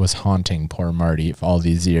is what was haunting poor Marty for all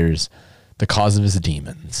these years. The cause of his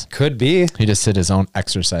demons. Could be. He just did his own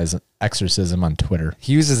exorcism on Twitter.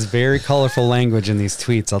 He uses very colorful language in these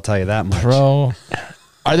tweets, I'll tell you that much. Bro,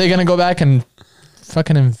 are they going to go back and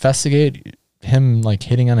fucking investigate him like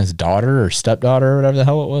hitting on his daughter or stepdaughter or whatever the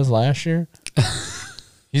hell it was last year?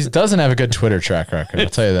 He doesn't have a good Twitter track record, I'll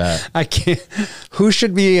tell you that. I can't. Who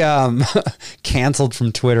should be canceled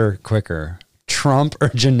from Twitter quicker? Trump or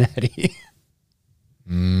Janetti?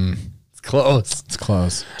 It's close. It's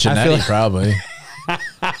close. Janetti probably.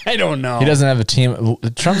 I don't know. He doesn't have a team.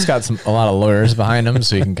 Trump's got a lot of lawyers behind him,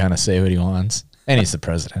 so he can kind of say what he wants. And he's the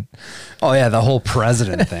president. Oh, yeah, the whole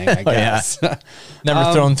president thing, I guess. Yeah.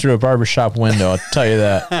 Never thrown through a barbershop window, I'll tell you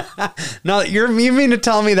that. No, you mean to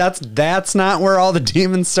tell me that's not where all the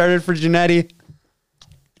demons started for Janetti?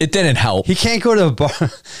 It didn't help. He can't go to a bar.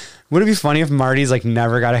 Would it be funny if Marty's like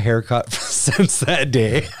never got a haircut since that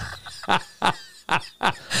day?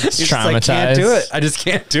 He's traumatized. Like, can't do it. I just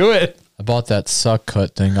can't do it. I bought that suck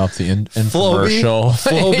cut thing off the infomercial.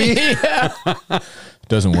 Flowbee? Yeah.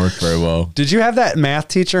 Doesn't work very well. Did you have that math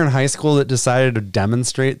teacher in high school that decided to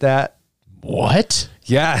demonstrate that? What?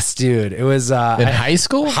 Yes, dude. It was in high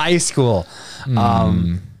school? High school.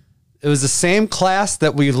 It was the same class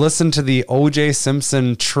that we listened to the O.J.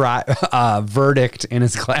 Simpson verdict in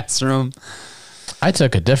his classroom. I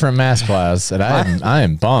took a different math class, and I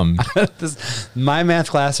am bummed. My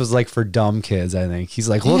math class was like for dumb kids, I think. He's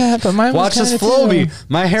like, look, yeah, but mine watch this Flowbee.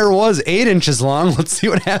 My hair was 8 inches long. Let's see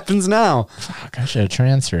what happens now. Fuck, I should have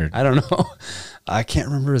transferred. I don't know. I can't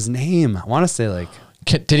remember his name. I want to say like...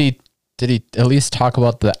 Did he at least talk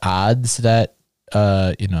about the odds that,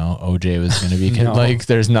 OJ was going to be... No. Like,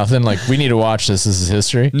 there's nothing like, we need to watch this. This is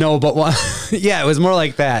history. No, but one, yeah, it was more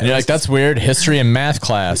like that. And you're like, that's weird. History and math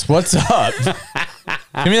class. What's up?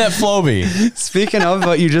 Give me that Flowbee. Speaking of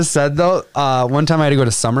what you just said, though, one time I had to go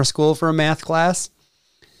to summer school for a math class,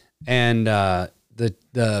 and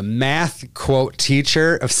the math quote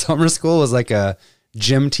teacher of summer school was like a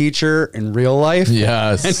gym teacher in real life.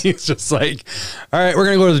 Yes. And he's just like, all right, we're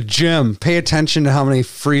going to go to the gym. Pay attention to how many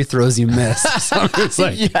free throws you miss. So it's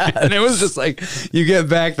like, Yes. And it was just like, you get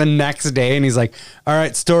back the next day and he's like, all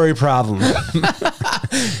right, story problem.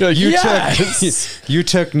 You're like, You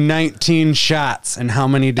took 19 shots and how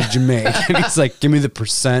many did you make? And he's like, give me the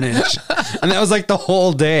percentage. And that was like the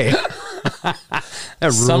whole day.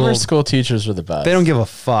 That Summer ruled. school teachers were the best. They don't give a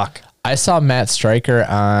fuck. I saw Matt Stryker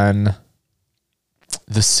on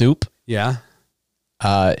The Soup. Yeah.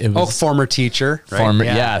 It was former teacher. Right? former,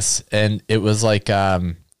 Yeah. yes, and it was like,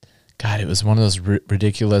 God, it was one of those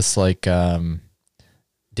ridiculous like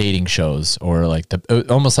dating shows, or like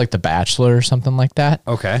almost like The Bachelor or something like that.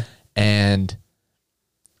 Okay. And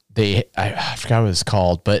I forgot what it was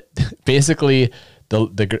called, but basically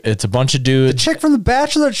it's a bunch of dudes. The chick from The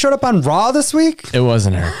Bachelor that showed up on Raw this week? It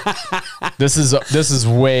wasn't her. This is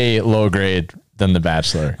way low grade than The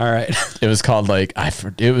Bachelor. All right. It was called like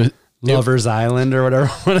it was Lover's Island or whatever.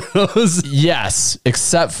 One of those. Yes,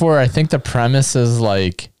 except for I think the premise is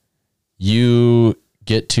like you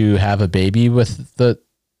get to have a baby with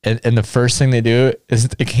and the first thing they do is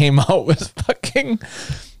they came out with fucking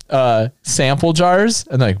sample jars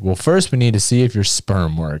and like, well, first we need to see if your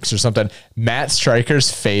sperm works or something. Matt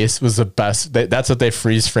Stryker's face was the best. That's what they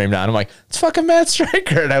freeze framed on. I'm like, it's fucking Matt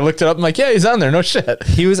Stryker. And I looked it up. I'm like, yeah, he's on there. No shit.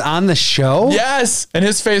 He was on the show? Yes. And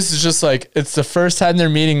his face is just like, it's the first time they're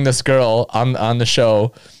meeting this girl on the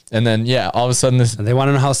show. And then, yeah, all of a sudden They want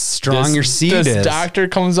to know how strong your seed this is. doctor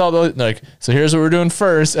comes out like, so here's what we're doing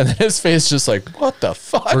first. And then his face just like, what the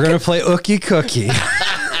fuck? We're going to play Ookie Cookie.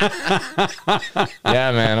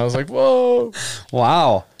 Yeah, man. I was like, whoa.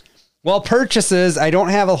 Wow. Well, purchases, I don't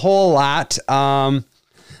have a whole lot. I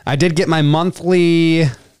did get my monthly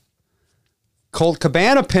Colt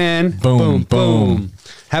Cabana pin. Boom.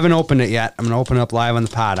 Haven't opened it yet. I'm going to open it up live on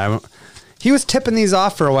the pod. He was tipping these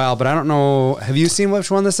off for a while, but I don't know. Have you seen which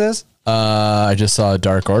one this is? I just saw a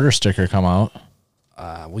Dark Order sticker come out.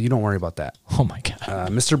 Well, you don't worry about that. Oh my God.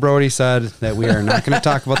 Mr. Brody said that we are not going to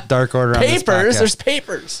talk about the Dark Order on this Papers. podcast. There's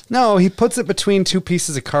papers. No, he puts it between two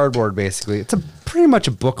pieces of cardboard, basically. It's pretty much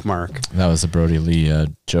a bookmark. That was a Brody Lee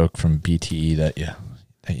joke from BTE that you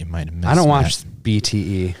might have missed. I don't watch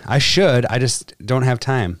BTE. I should. I just don't have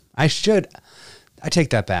time. I should. I take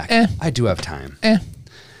that back. I do have time. All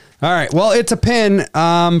right. Well, it's a pin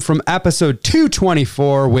from episode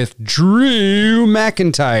 224 with Drew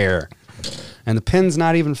McIntyre. And the pin's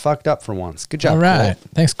not even fucked up for once. Good job, All right. Colt.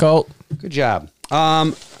 Thanks, Colt. Good job.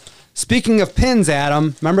 Speaking of pins,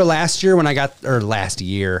 Adam, remember last week when I got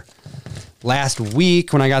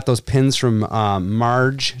those pins from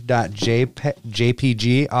marge.jpg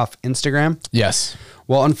off Instagram? Yes.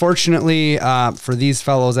 Well, unfortunately, for these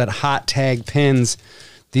fellows at Hot Tag Pins,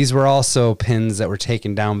 these were also pins that were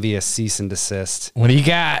taken down via cease and desist. What do you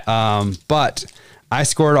got? But I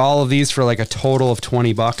scored all of these for like a total of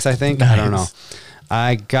 $20, I think. Nice. I don't know.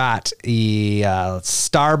 I got the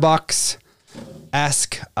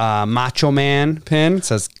Starbucks-esque Macho Man pin. It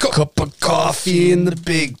says, cup of coffee in the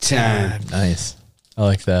big time. Nice. I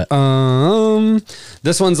like that.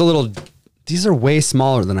 This one's these are way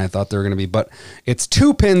smaller than I thought they were going to be, but it's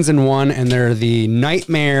 2 pins in one, and they're the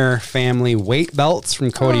Nightmare family weight belts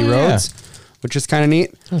from Cody Rhodes, which is kind of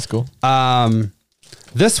neat. That's cool.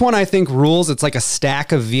 This one I think rules. It's like a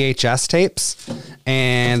stack of VHS tapes,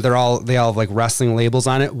 and they all have like wrestling labels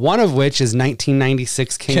on it. One of which is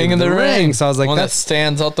 1996 King of the Ring. So I was like, that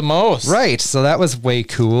stands out the most. Right. So that was way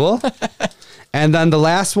cool. And then the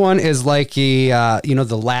last one is like the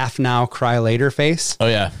Laugh Now, Cry Later face. Oh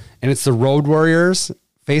yeah. And it's the Road Warriors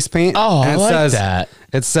face paint. Oh, and I like that.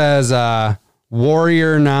 It says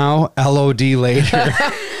Warrior Now, LOD later.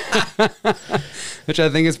 Which I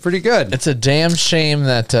think is pretty good. It's a damn shame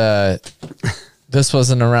that this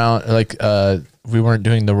wasn't around. Like we weren't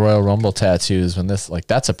doing the Royal Rumble tattoos when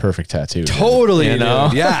that's a perfect tattoo. Totally, you know?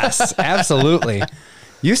 dude. Yes, absolutely.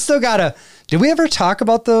 You still gotta. Did we ever talk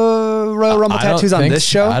about the Royal Rumble tattoos on this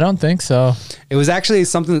show? I don't think so. It was actually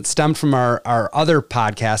something that stemmed from our other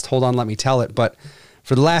podcast. Hold on, let me tell it. But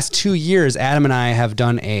for the last 2 years, Adam and I have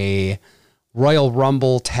done a Royal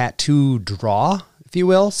Rumble tattoo draw, if you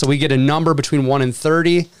will. So we get a number between 1 and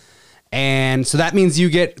 30. And so that means you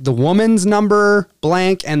get the woman's number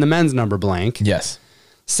blank and the men's number blank. Yes.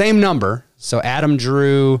 Same number. So Adam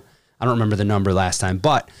drew, I don't remember the number last time,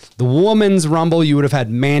 but the woman's Rumble, you would have had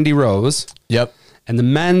Mandy Rose. Yep. And the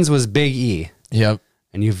men's was Big E. Yep.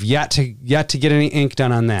 And you've yet to get any ink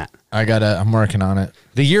done on that. I'm working on it.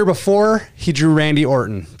 The year before, he drew Randy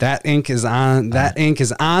Orton. That ink is on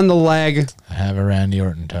the leg. I have a Randy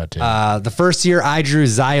Orton tattoo. The first year I drew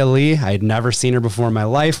Xia Li. I had never seen her before in my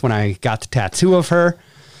life when I got the tattoo of her.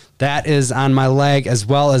 That is on my leg, as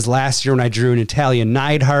well as last year when I drew Natalya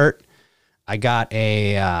Neidhart. I got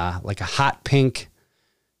a hot pink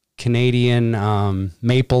Canadian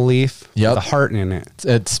maple leaf with a heart in it.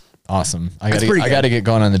 It's awesome. I gotta get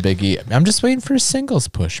going on the Big E. I'm just waiting for a singles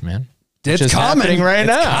push, man. It's coming right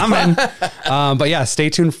now. But yeah,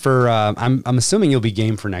 stay tuned for. I'm assuming you'll be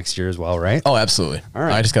game for next year as well, right? Oh, absolutely. All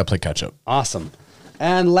right. I just gotta play catch up. Awesome.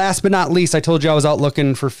 And last but not least, I told you I was out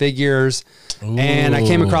looking for figures, and I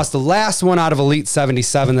came across the last one out of Elite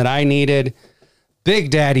 77 that I needed.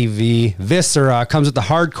 Big Daddy V Viscera comes with the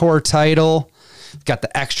hardcore title. Got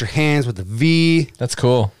the extra hands with the V. That's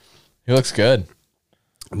cool. He looks good.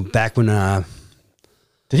 Back when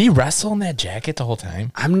did he wrestle in that jacket the whole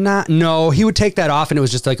time? No, he would take that off and it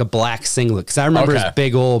was just like a black singlet. Because I remember his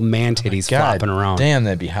big old man titties flopping around. Damn,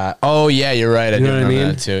 that'd be hot. Oh yeah, you're right. I You do know what I remember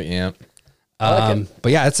mean? that too. Yeah.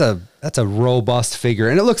 But yeah, that's a robust figure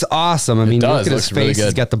and it looks awesome. I mean, does. look at his Looks really face. good.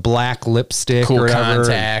 He's got the black lipstick. Cool or whatever.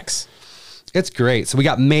 contacts. It's great. So we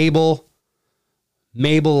got Mabel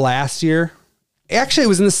last year. Actually, it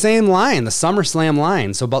was in the same line, the SummerSlam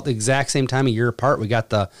line. So about the exact same time, a year apart, we got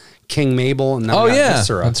the King Mabel and then we got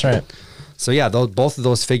Viscera. That's right. So yeah, both of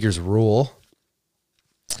those figures rule.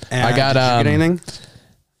 And I got did you get anything?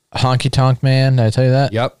 Honky Tonk Man. Did I tell you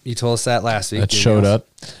that? Yep, you told us that last week. That showed up.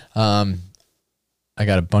 I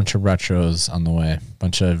got a bunch of retros on the way.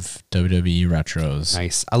 Bunch of WWE retros.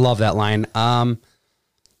 Nice. I love that line.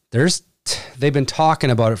 They've been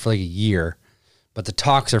talking about it for like a year, but the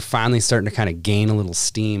talks are finally starting to kind of gain a little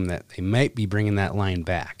steam that they might be bringing that line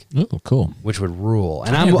back. Oh, cool. Which would rule.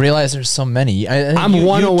 And I didn't realize there's so many. I'm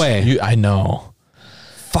one away. I know.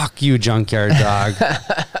 Fuck you, Junkyard Dog.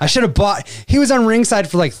 I should have bought. He was on Ringside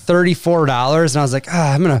for like $34, and I was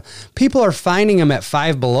like, people are finding him at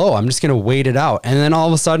Five Below. I'm just gonna wait it out. And then all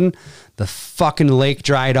of a sudden, the fucking lake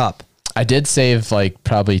dried up. I did save like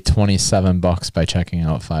probably $27 by checking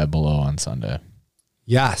out Five Below on Sunday.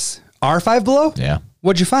 Yes. Are Five Below? Yeah.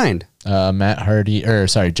 What'd you find?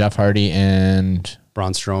 Jeff Hardy and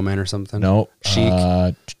Braun Strowman or something? nope, Sheik.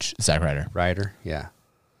 Zack Ryder. Ryder. Yeah.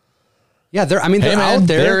 Yeah, they're out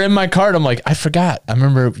there. They're in my cart. I'm like, I forgot. I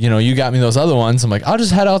remember, you got me those other ones. I'm like, I'll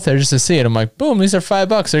just head out there just to see it. I'm like, boom, these are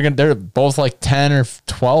 $5. They're both like 10 or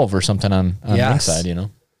 12 or something on ringside,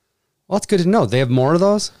 Well, it's good to know. They have more of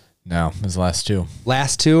those? No, it was the last two.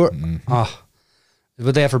 Last two? Oh.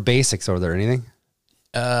 What they have for basics over there? Anything?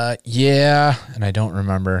 Yeah, and I don't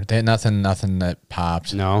remember. They had nothing that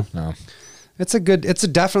popped. No. It's a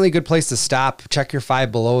definitely good place to stop. Check your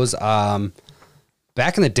Five Belows.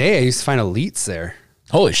 Back in the day, I used to find Elites there.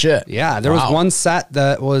 Holy shit. Yeah, there was one set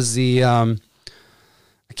that was the I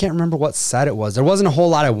can't remember what set it was. There wasn't a whole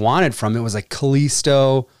lot I wanted from it. It was like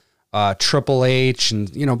Kalisto, Triple H,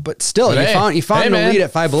 and but still, you found an Elite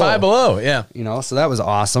at Five Below. Five Below, yeah. So that was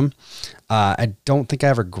awesome. I don't think I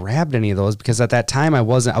ever grabbed any of those because at that time I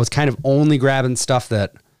was kind of only grabbing stuff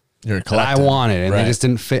that I wanted, and they just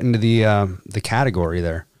didn't fit into the category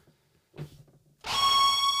there.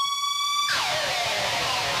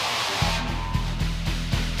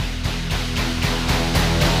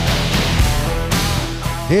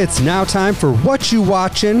 It's now time for What You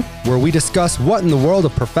Watchin', where we discuss what in the world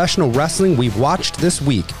of professional wrestling we've watched this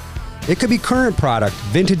week. It could be current product,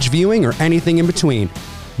 vintage viewing, or anything in between.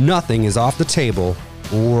 Nothing is off the table,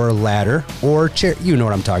 or ladder, or chair. You know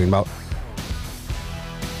what I'm talking about.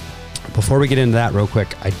 Before we get into that real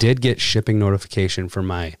quick, I did get shipping notification for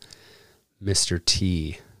my Mr.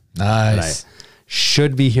 T. Nice.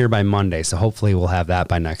 Should be here by Monday, so hopefully we'll have that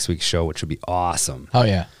by next week's show, which would be awesome. Oh,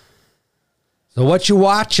 yeah. So what you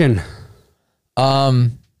watching? Okay,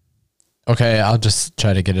 I'll just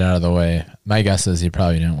try to get it out of the way. My guess is you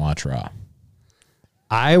probably didn't watch Raw.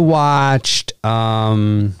 I watched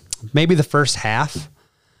maybe the first half.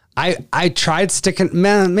 I tried sticking,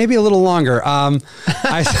 maybe a little longer. I'm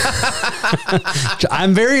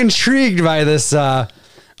very intrigued by this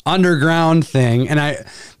underground thing, and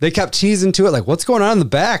they kept teasing to it like, what's going on in the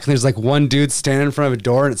back? And there's like one dude standing in front of a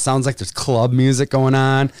door, and it sounds like there's club music going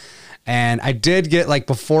on. And I did get like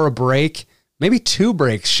before a break, maybe 2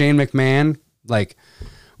 breaks, Shane McMahon, like,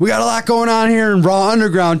 we got a lot going on here in Raw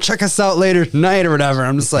Underground. Check us out later tonight or whatever.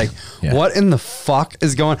 I'm just like, What in the fuck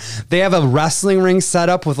is going? They have a wrestling ring set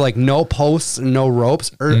up with like no posts and no ropes.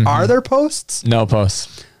 Or are there posts? No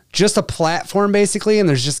posts. Just a platform basically. And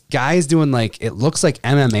there's just guys doing like, it looks like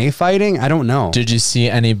MMA fighting. I don't know. Did you see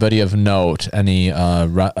anybody of note? Any no,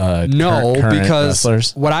 current because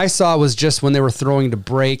wrestlers? What I saw was just when they were throwing to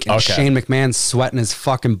break and Shane McMahon sweating his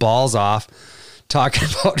fucking balls off, talking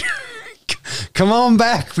about, come on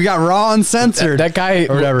back. We got Raw Uncensored. That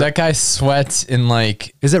guy sweats in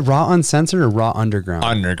like... Is it Raw Uncensored or Raw Underground?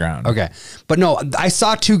 Underground. Okay. But no, I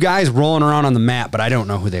saw 2 guys rolling around on the mat, but I don't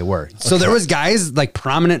know who they were. So there was guys, like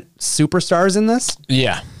prominent superstars in this?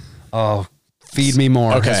 Yeah. Oh, feed me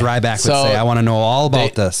more, as Ryback would say. I want to know all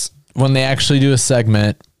about this. When they actually do a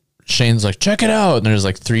segment, Shane's like, check it out. And there's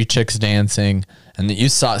like 3 chicks dancing. And you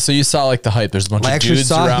saw like the hype. There's a bunch of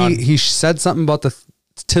dudes around. He said something about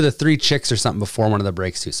to the 3 chicks or something before one of the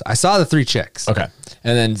breaks too. So I saw the 3 chicks. Okay.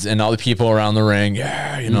 And all the people around the ring,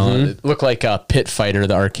 it looked like a Pit Fighter,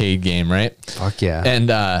 the arcade game, right? Fuck yeah.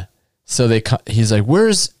 And so he's like,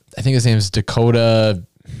 I think his name is Dakota.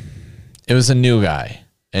 It was a new guy.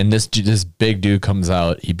 And this big dude comes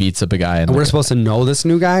out. He beats up a guy. And we're supposed to know this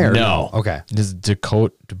new guy? Or no. Okay. This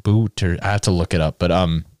Dakota Boot, or I have to look it up, but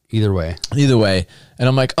Either way. And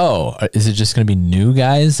I'm like, oh, is it just going to be new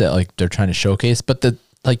guys that like they're trying to showcase? But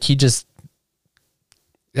he just,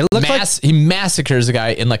 it looked he massacres a guy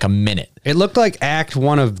in like a minute. It looked like Act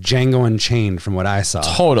 1 of Django Unchained from what I saw.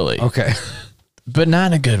 Totally. Okay. But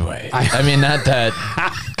not in a good way. I mean, not that,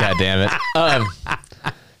 God damn it.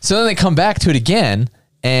 So then they come back to it again,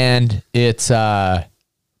 and it's I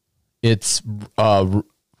always,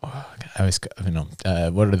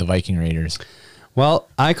 what are the Viking Raiders? Well,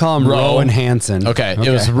 I call him Rowan Hansen. Okay. It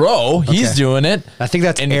was Rowe. He's doing it. I think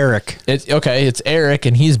that's Eric. It's Eric,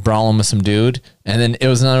 and he's brawling with some dude. And then it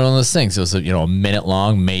was another one of those things. It was a minute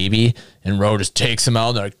long, maybe. And Rowe just takes him out.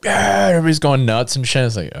 And they're like, everybody's going nuts and shit.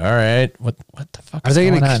 It's like, all right, what the fuck is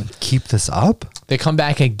going on? Are they going to keep this up? They come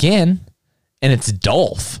back again, and it's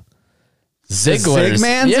Dolph Ziggler.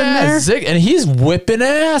 Zigman's in there? And he's whipping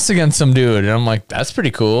ass against some dude. And I'm like, that's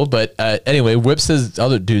pretty cool. But anyway, whips his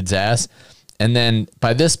other dude's ass. And then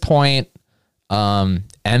by this point,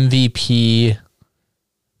 MVP,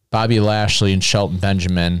 Bobby Lashley, and Shelton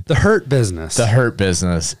Benjamin, The Hurt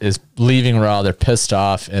Business is leaving Raw. They're pissed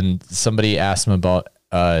off, and somebody asked them about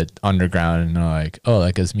Underground, and they're like, "Oh,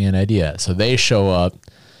 that gives me an idea." So they show up.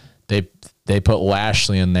 They they put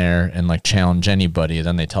Lashley in there and like challenge anybody.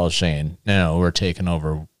 Then they tell Shane, no, we're taking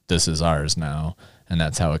over. This is ours now. And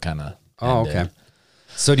that's how it kind of ended. Okay.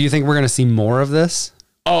 So do you think we're going to see more of this?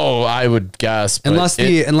 Oh, I would guess. But Unless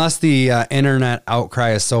the internet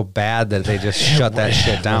outcry is so bad that they just shut that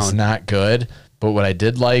shit It's down. not good. But what I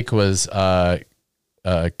did like was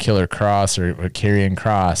Killer Cross or Karrion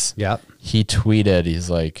Cross. Yep. He tweeted, he's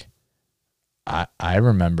like, I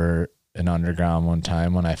remember an Underground one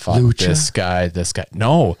time when I fought Lucha? this guy.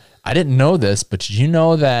 No, I didn't know this, but did you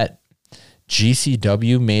know that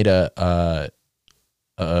GCW made a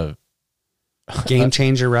Game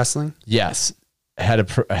Changer Wrestling? yes, had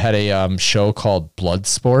a show called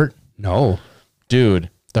Bloodsport? No. Dude,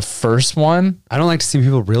 the first one, I don't like to see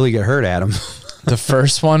people really get hurt, Adam. the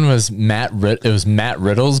first one was Matt Riddle's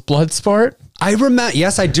Bloodsport. I remember.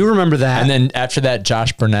 Yes, I do remember that. And then after that,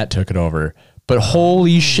 Josh Burnett took it over. But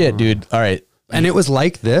holy shit, dude. All right. And it was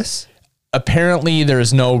like this. Apparently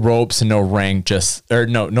there's no ropes and no ring,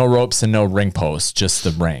 no ropes and no ring post, just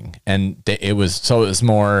the ring. And it was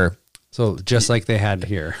more So just like they had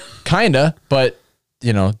here. kinda, but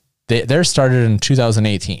you know, they're started in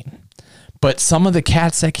 2018. But some of the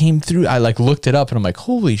cats that came through, I like looked it up and I'm like,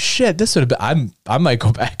 holy shit, this would have been, I might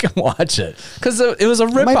go back and watch it. Cause it was a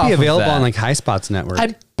rip It might off be available of that. on like High Spots Network.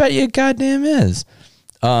 I bet you goddamn is.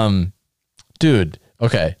 Dude,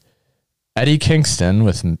 okay. Eddie Kingston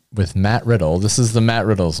with Matt Riddle. This is the Matt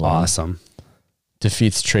Riddle's one. Awesome.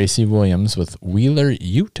 Defeats Tracy Williams with Wheeler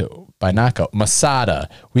Yuto by knockout. Masada.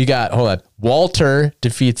 We got, hold on. Walter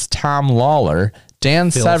defeats Tom Lawler.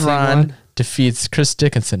 Dan Filthy Severon one. defeats Chris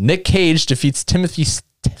Dickinson. Nick Cage defeats Timothy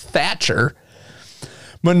Thatcher.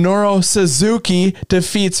 Minoru Suzuki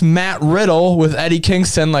defeats Matt Riddle with Eddie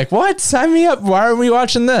Kingston. Like, what? Sign me up. Why are we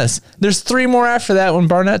watching this? There's 3 more after that when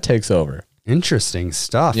Barnett takes over. Interesting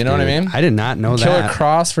stuff. You know what I dude. mean? I did not know Killer that.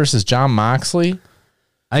 Cross versus John Moxley.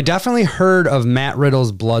 I definitely heard of Matt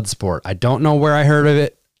Riddle's Bloodsport. I don't know where I heard of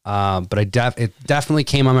it, but it definitely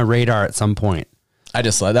came on my radar at some point. I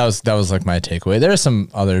just like that was like my takeaway. There's some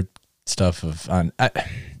other stuff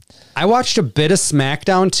I watched a bit of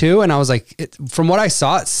SmackDown too, and I was like, from what I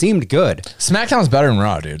saw, it seemed good. SmackDown's better than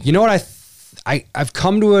Raw, dude. You know what? I've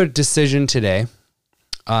come to a decision today.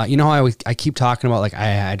 You know how I keep talking about like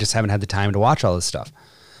I just haven't had the time to watch all this stuff.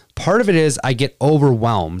 Part of it is I get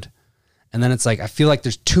overwhelmed, and then it's like I feel like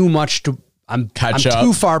there's too much to. I'm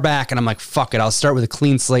too far back, and I'm like, fuck it. I'll start with a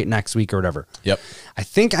clean slate next week or whatever. Yep. I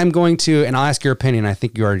think I'm going to, and I'll ask your opinion. I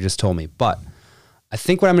think you already just told me, but I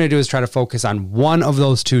think what I'm going to do is try to focus on one of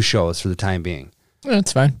those 2 shows for the time being.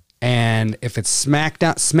 That's fine. And if it's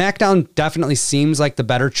SmackDown definitely seems like the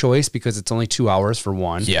better choice because it's only 2 hours for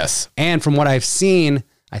one. Yes. And from what I've seen,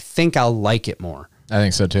 I think I'll like it more. I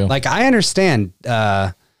think so too. Like I understand,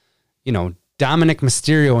 Dominic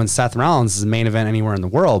Mysterio and Seth Rollins is the main event anywhere in the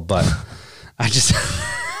world, but I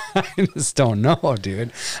just don't know,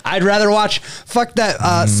 dude. I'd rather watch that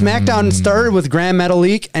SmackDown started with Grand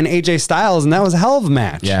Metalik and AJ Styles, and that was a hell of a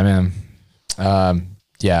match. Yeah, man.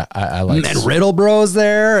 Yeah, I like. And Riddle Bros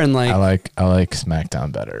there, and like I like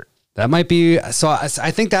SmackDown better. that might be. So I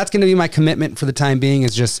think that's going to be my commitment for the time being.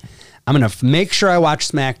 Is just I'm going to make sure I watch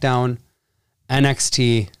SmackDown,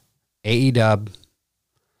 NXT, AEW.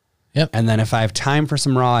 Yep. And then if I have time for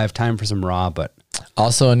some Raw, I have time for some Raw. But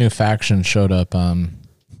Also, a new faction showed up on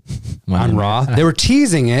Raw, they were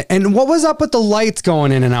teasing it. And what was up with the lights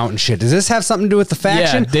going in and out and shit? Does this have something to do with the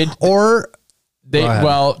faction? They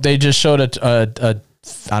just showed a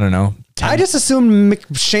I don't know. I just assumed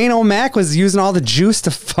Shane O'Mac was using all the juice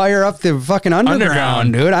to fire up the fucking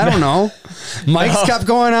underground. Dude. I don't know. Mics kept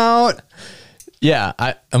going out. Yeah,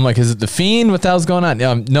 I'm like, is it the Fiend? What the hell's going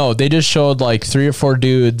on? No, they just showed like 3 or 4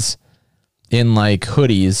 dudes in like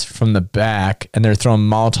hoodies from the back, and they're throwing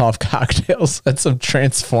Molotov cocktails at some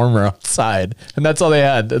transformer outside, and that's all they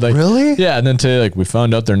had. Like, really? Yeah, and then we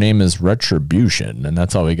found out their name is Retribution, and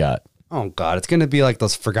that's all we got. Oh God, it's gonna be like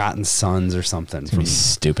those Forgotten Sons or something. It's gonna be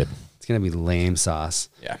stupid. It's gonna be lame sauce.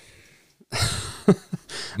 Yeah.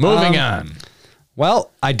 Moving on.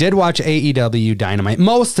 Well, I did watch AEW Dynamite,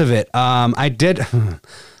 most of it.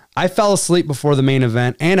 I fell asleep before the main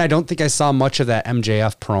event, and I don't think I saw much of that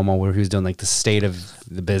MJF promo where he was doing like the state of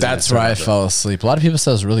the business. That's where I fell asleep. A lot of people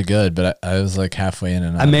said it was really good, but I was like halfway in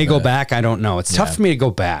and out. I may go back. I don't know. It's tough for me to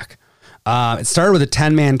go back. It started with a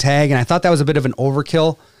 10-man tag, and I thought that was a bit of an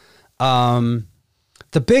overkill. The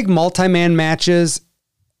big multi-man matches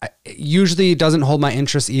usually doesn't hold my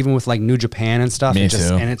interest, even with like New Japan and stuff. Me too.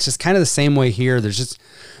 And it's just kind of the same way here. There's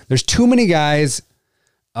too many guys.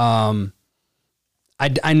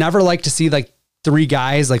 I never like to see like three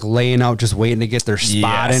guys like laying out, just waiting to get their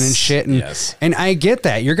spot in and shit. And, and I get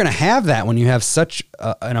that. You're going to have that when you have such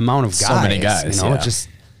an amount of guys. So many guys. You know, it just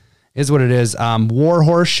is what it is.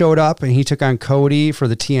 Warhorse showed up and he took on Cody for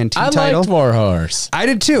the TNT title. I liked Warhorse. I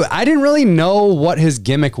did too. I didn't really know what his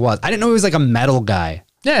gimmick was. I didn't know he was like a metal guy.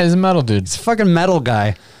 Yeah, he's a metal dude. He's a fucking metal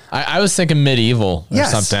guy. I was thinking medieval or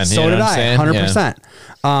something. So did I,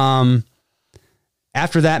 100%.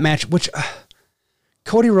 After that match, which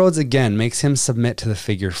Cody Rhodes again makes him submit to the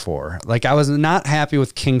figure 4. Like, I was not happy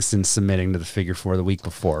with Kingston submitting to the figure 4 the week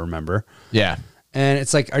before, remember? Yeah. And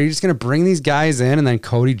it's like, are you just going to bring these guys in and then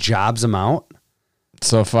Cody jobs them out?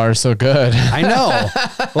 So far, so good. I know.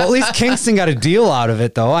 Well, at least Kingston got a deal out of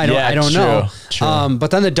it, though. I don't know. True. But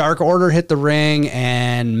then the Dark Order hit the ring,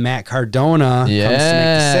 and Matt Cardona comes to make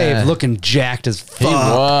the save, looking jacked as fuck. He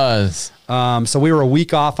was. So we were a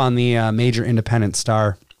week off on the major independent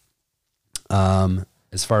star,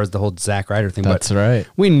 as far as the whole Zack Ryder thing. That's right.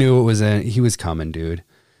 We knew he was coming, dude.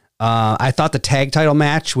 I thought the tag title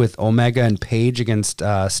match with Omega and Page against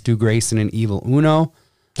Stu Grayson and Evil Uno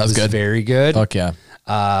was good. Very good. Fuck yeah.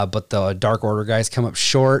 But the Dark Order guys come up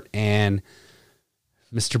short, and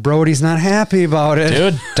Mr. Brody's not happy about it.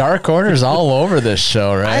 Dude, Dark Order's all over this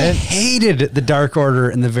show, right? I hated the Dark Order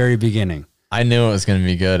in the very beginning. I knew it was going to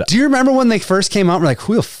be good. Do you remember when they first came out? We're like,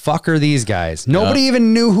 who the fuck are these guys? Nobody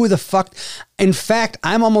even knew who the fuck. In fact,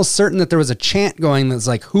 I'm almost certain that there was a chant going that's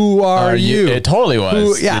like, who are you? It totally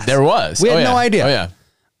was. There was. We had no idea. Oh,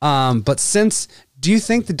 yeah. But do you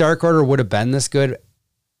think the Dark Order would have been this good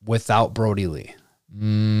without Brody Lee?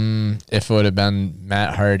 If it would have been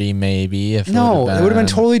Matt Hardy, maybe. It would have been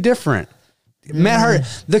totally different. Matt Hardy,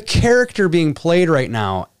 the character being played right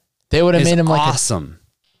now, they would have made him like awesome.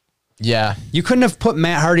 Yeah. You couldn't have put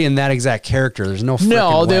Matt Hardy in that exact character. There's no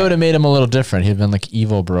No, they way. would have made him a little different. He'd been like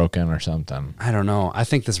evil broken or something. I don't know. I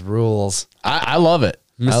think this rules. I love it.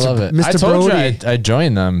 I love it. Mr. I told Brody. you I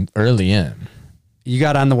joined them early in. You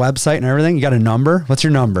got on the website and everything? You got a number? What's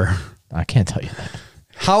your number? I can't tell you that.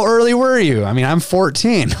 How early were you? I mean, I'm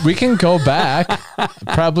 14. We can go back.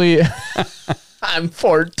 Probably. I'm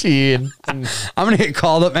 14. I'm going to get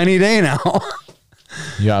called up any day now.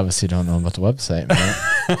 You obviously don't know about the website,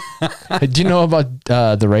 man. Do you know about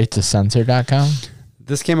the righttocensor.com?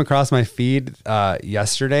 This came across my feed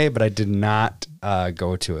yesterday, but I did not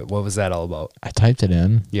go to it. What was that all about? I typed it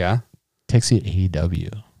in. Yeah. Takes you to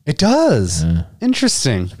AEW. It does. Yeah.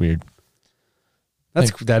 Interesting. It's weird.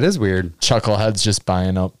 That is weird. Chucklehead's just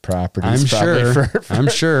buying up properties. I'm sure. For I'm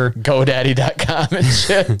sure. GoDaddy.com and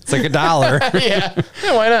shit. It's like $1. Yeah,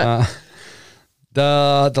 why not?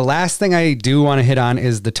 The last thing I do want to hit on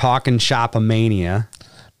is the Talking Shop-a-mania.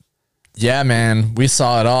 Yeah, man. We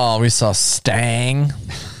saw it all. We saw Stang.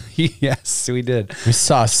 Yes, we did. We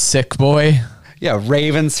saw Sick Boy. Yeah,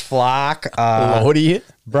 Ravens Flock. Lodi.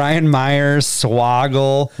 Brian Myers,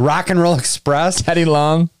 Swoggle, Rock and Roll Express. Teddy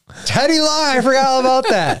Long. Teddy Long, I forgot all about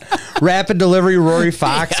that. Rapid Delivery, Rory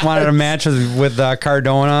Fox wanted a match with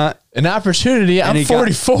Cardona. An opportunity. I'm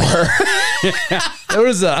 44. There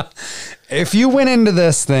was if you went into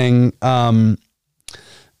this thing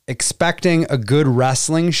expecting a good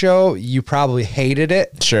wrestling show, you probably hated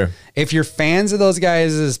it. Sure. If you're fans of those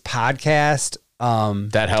guys' podcast,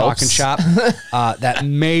 that helps. Talking Shop, that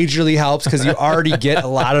majorly helps because you already get a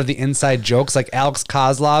lot of the inside jokes. Like Alex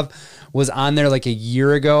Kozlov was on there like a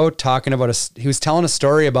year ago talking about he was telling a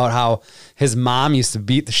story about how his mom used to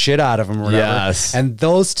beat the shit out of him or whatever. Yes. And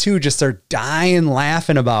those two just are dying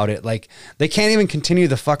laughing about it. Like they can't even continue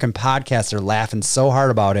the fucking podcast. They're laughing so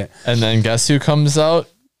hard about it. And then guess who comes out?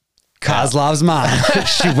 Kozlov's mom.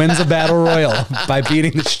 She wins a battle royal by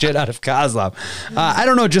beating the shit out of Kozlov. I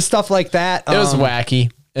don't know, just stuff like that. It was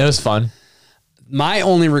wacky. It was fun. My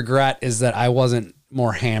only regret is that I wasn't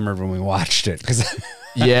more hammered when we watched it because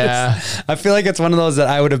yeah, I feel like it's one of those that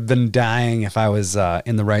I would have been dying if I was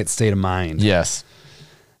in the right state of mind. Yes,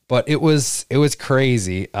 but it was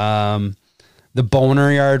crazy. The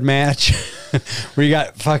Boneyard match where you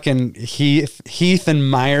got fucking Heath and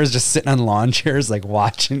Myers just sitting on lawn chairs like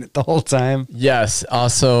watching it the whole time. Yes.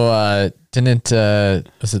 Also, didn't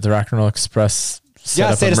was it the Rock and Roll Express?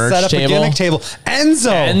 Yes, they had to set up a gimmick table.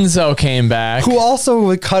 Enzo came back, who also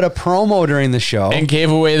would cut a promo during the show and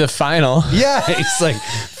gave away the final. Yeah, he's like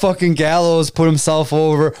fucking Gallows put himself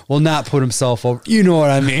over. Well, not put himself over. You know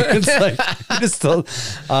what I mean? It's like just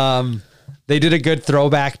they did a good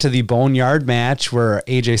throwback to the Boneyard match where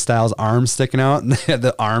AJ Styles' arm sticking out and they had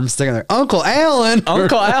the arm sticking there. Uncle Alan.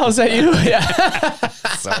 Uncle Al, is that you? Yeah.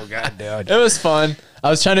 So good, dude. It was fun. I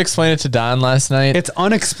was trying to explain it to Don last night. It's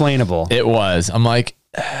unexplainable. It was. I'm like,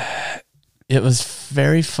 it was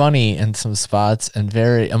very funny in some spots and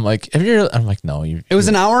I'm like, no, It was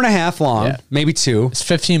an hour and a half long, Yeah. maybe 2. It's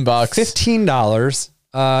 $15. $15.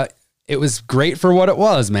 It was great for what it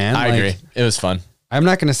was, man. I agree. It was fun. I'm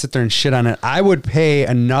not going to sit there and shit on it. I would pay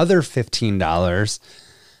another $15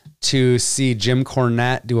 to see Jim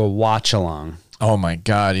Cornette do a watch along. Oh my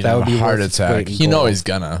God. That would be a heart worth its attack. weight in You know gold. he's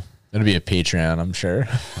gonna. It'll be a Patreon, I'm sure.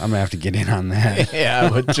 I'm going to have to get in on that. Yeah, I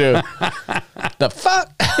would too. The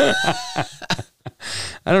fuck?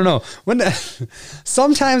 I don't know.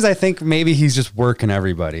 Sometimes I think maybe he's just working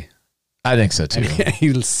everybody. I think so too.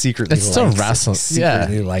 He secretly It's still likes wrestling. It.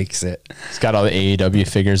 Secretly likes it. He's got all the AEW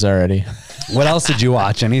figures already. What else did you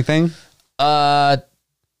watch? Anything?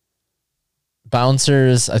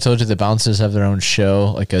 Bouncers. I told you the Bouncers have their own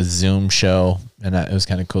show, like a Zoom show, and it was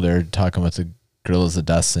kind of cool. They're talking with the Gorillas of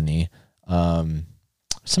Destiny. Some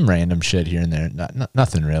random shit here and there.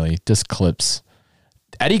 Nothing really. Just clips.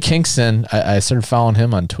 Eddie Kingston. I started following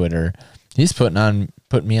him on Twitter. He's putting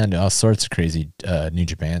me onto all sorts of crazy New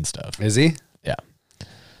Japan stuff. Is he? Yeah.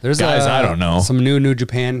 There's Guys, I don't know. Some New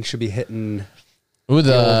Japan should be hitting Ooh,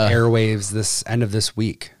 the the airwaves this end of this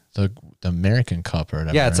week. the American Cup or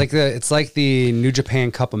whatever. Yeah, it's right? like the New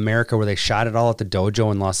Japan Cup America where they shot it all at the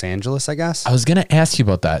dojo in Los Angeles, I guess. I was gonna ask you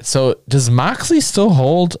about that. So does Moxley still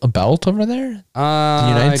hold a belt over there? The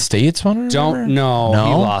United States one? Or Don't whatever? know. No?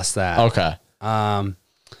 He lost that. Okay.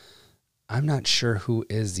 I'm not sure who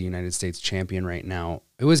is the United States champion right now.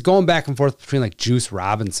 It was going back and forth between like Juice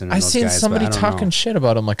Robinson and I those seen guys, but somebody I don't talking know. shit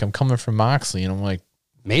about him like I'm coming from Moxley, and I'm like,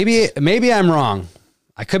 Maybe I'm wrong.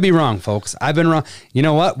 I could be wrong, folks. I've been wrong. You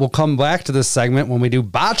know what? We'll come back to this segment when we do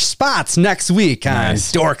botched spots next week on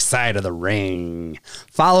Nice. Dork Side of the Ring.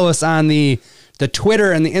 Follow us on the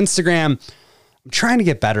Twitter and the Instagram. I'm trying to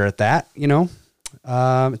get better at that, you know.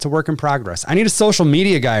 It's a work in progress. I need a social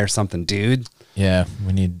media guy or something, dude. yeah,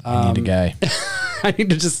 we need a guy. I need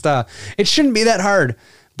to just, it shouldn't be that hard,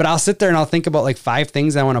 but I'll sit there and I'll think about like 5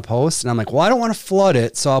 things I want to post. And I'm like, well, I don't want to flood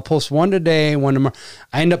it. So I'll post one today, one tomorrow.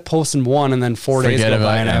 I end up posting one and then 4 days Forget go about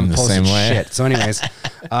by it. and I I'm haven't the posted same way. shit. So anyways,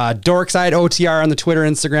 Dorkside OTR on the Twitter,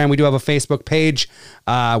 Instagram. We do have a Facebook page.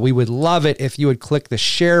 We would love it if you would click the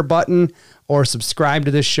share button or subscribe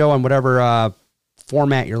to this show on whatever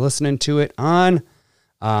format you're listening to it on.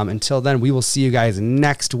 Until then, we will see you guys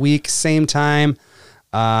next week, same time,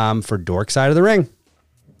 for Dork Side of the Ring.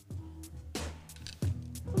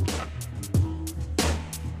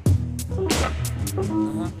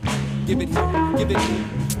 Give it here.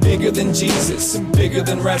 Bigger than Jesus, and bigger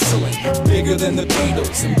than wrestling, bigger than the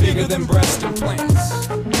Beatles, and bigger than breast implants.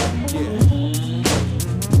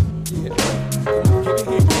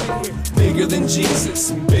 Bigger than Jesus,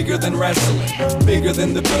 and bigger than wrestling, bigger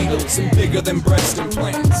than the Beatles, and bigger than breast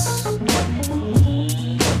implants.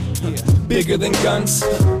 Bigger than guns,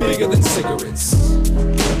 bigger than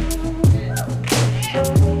cigarettes.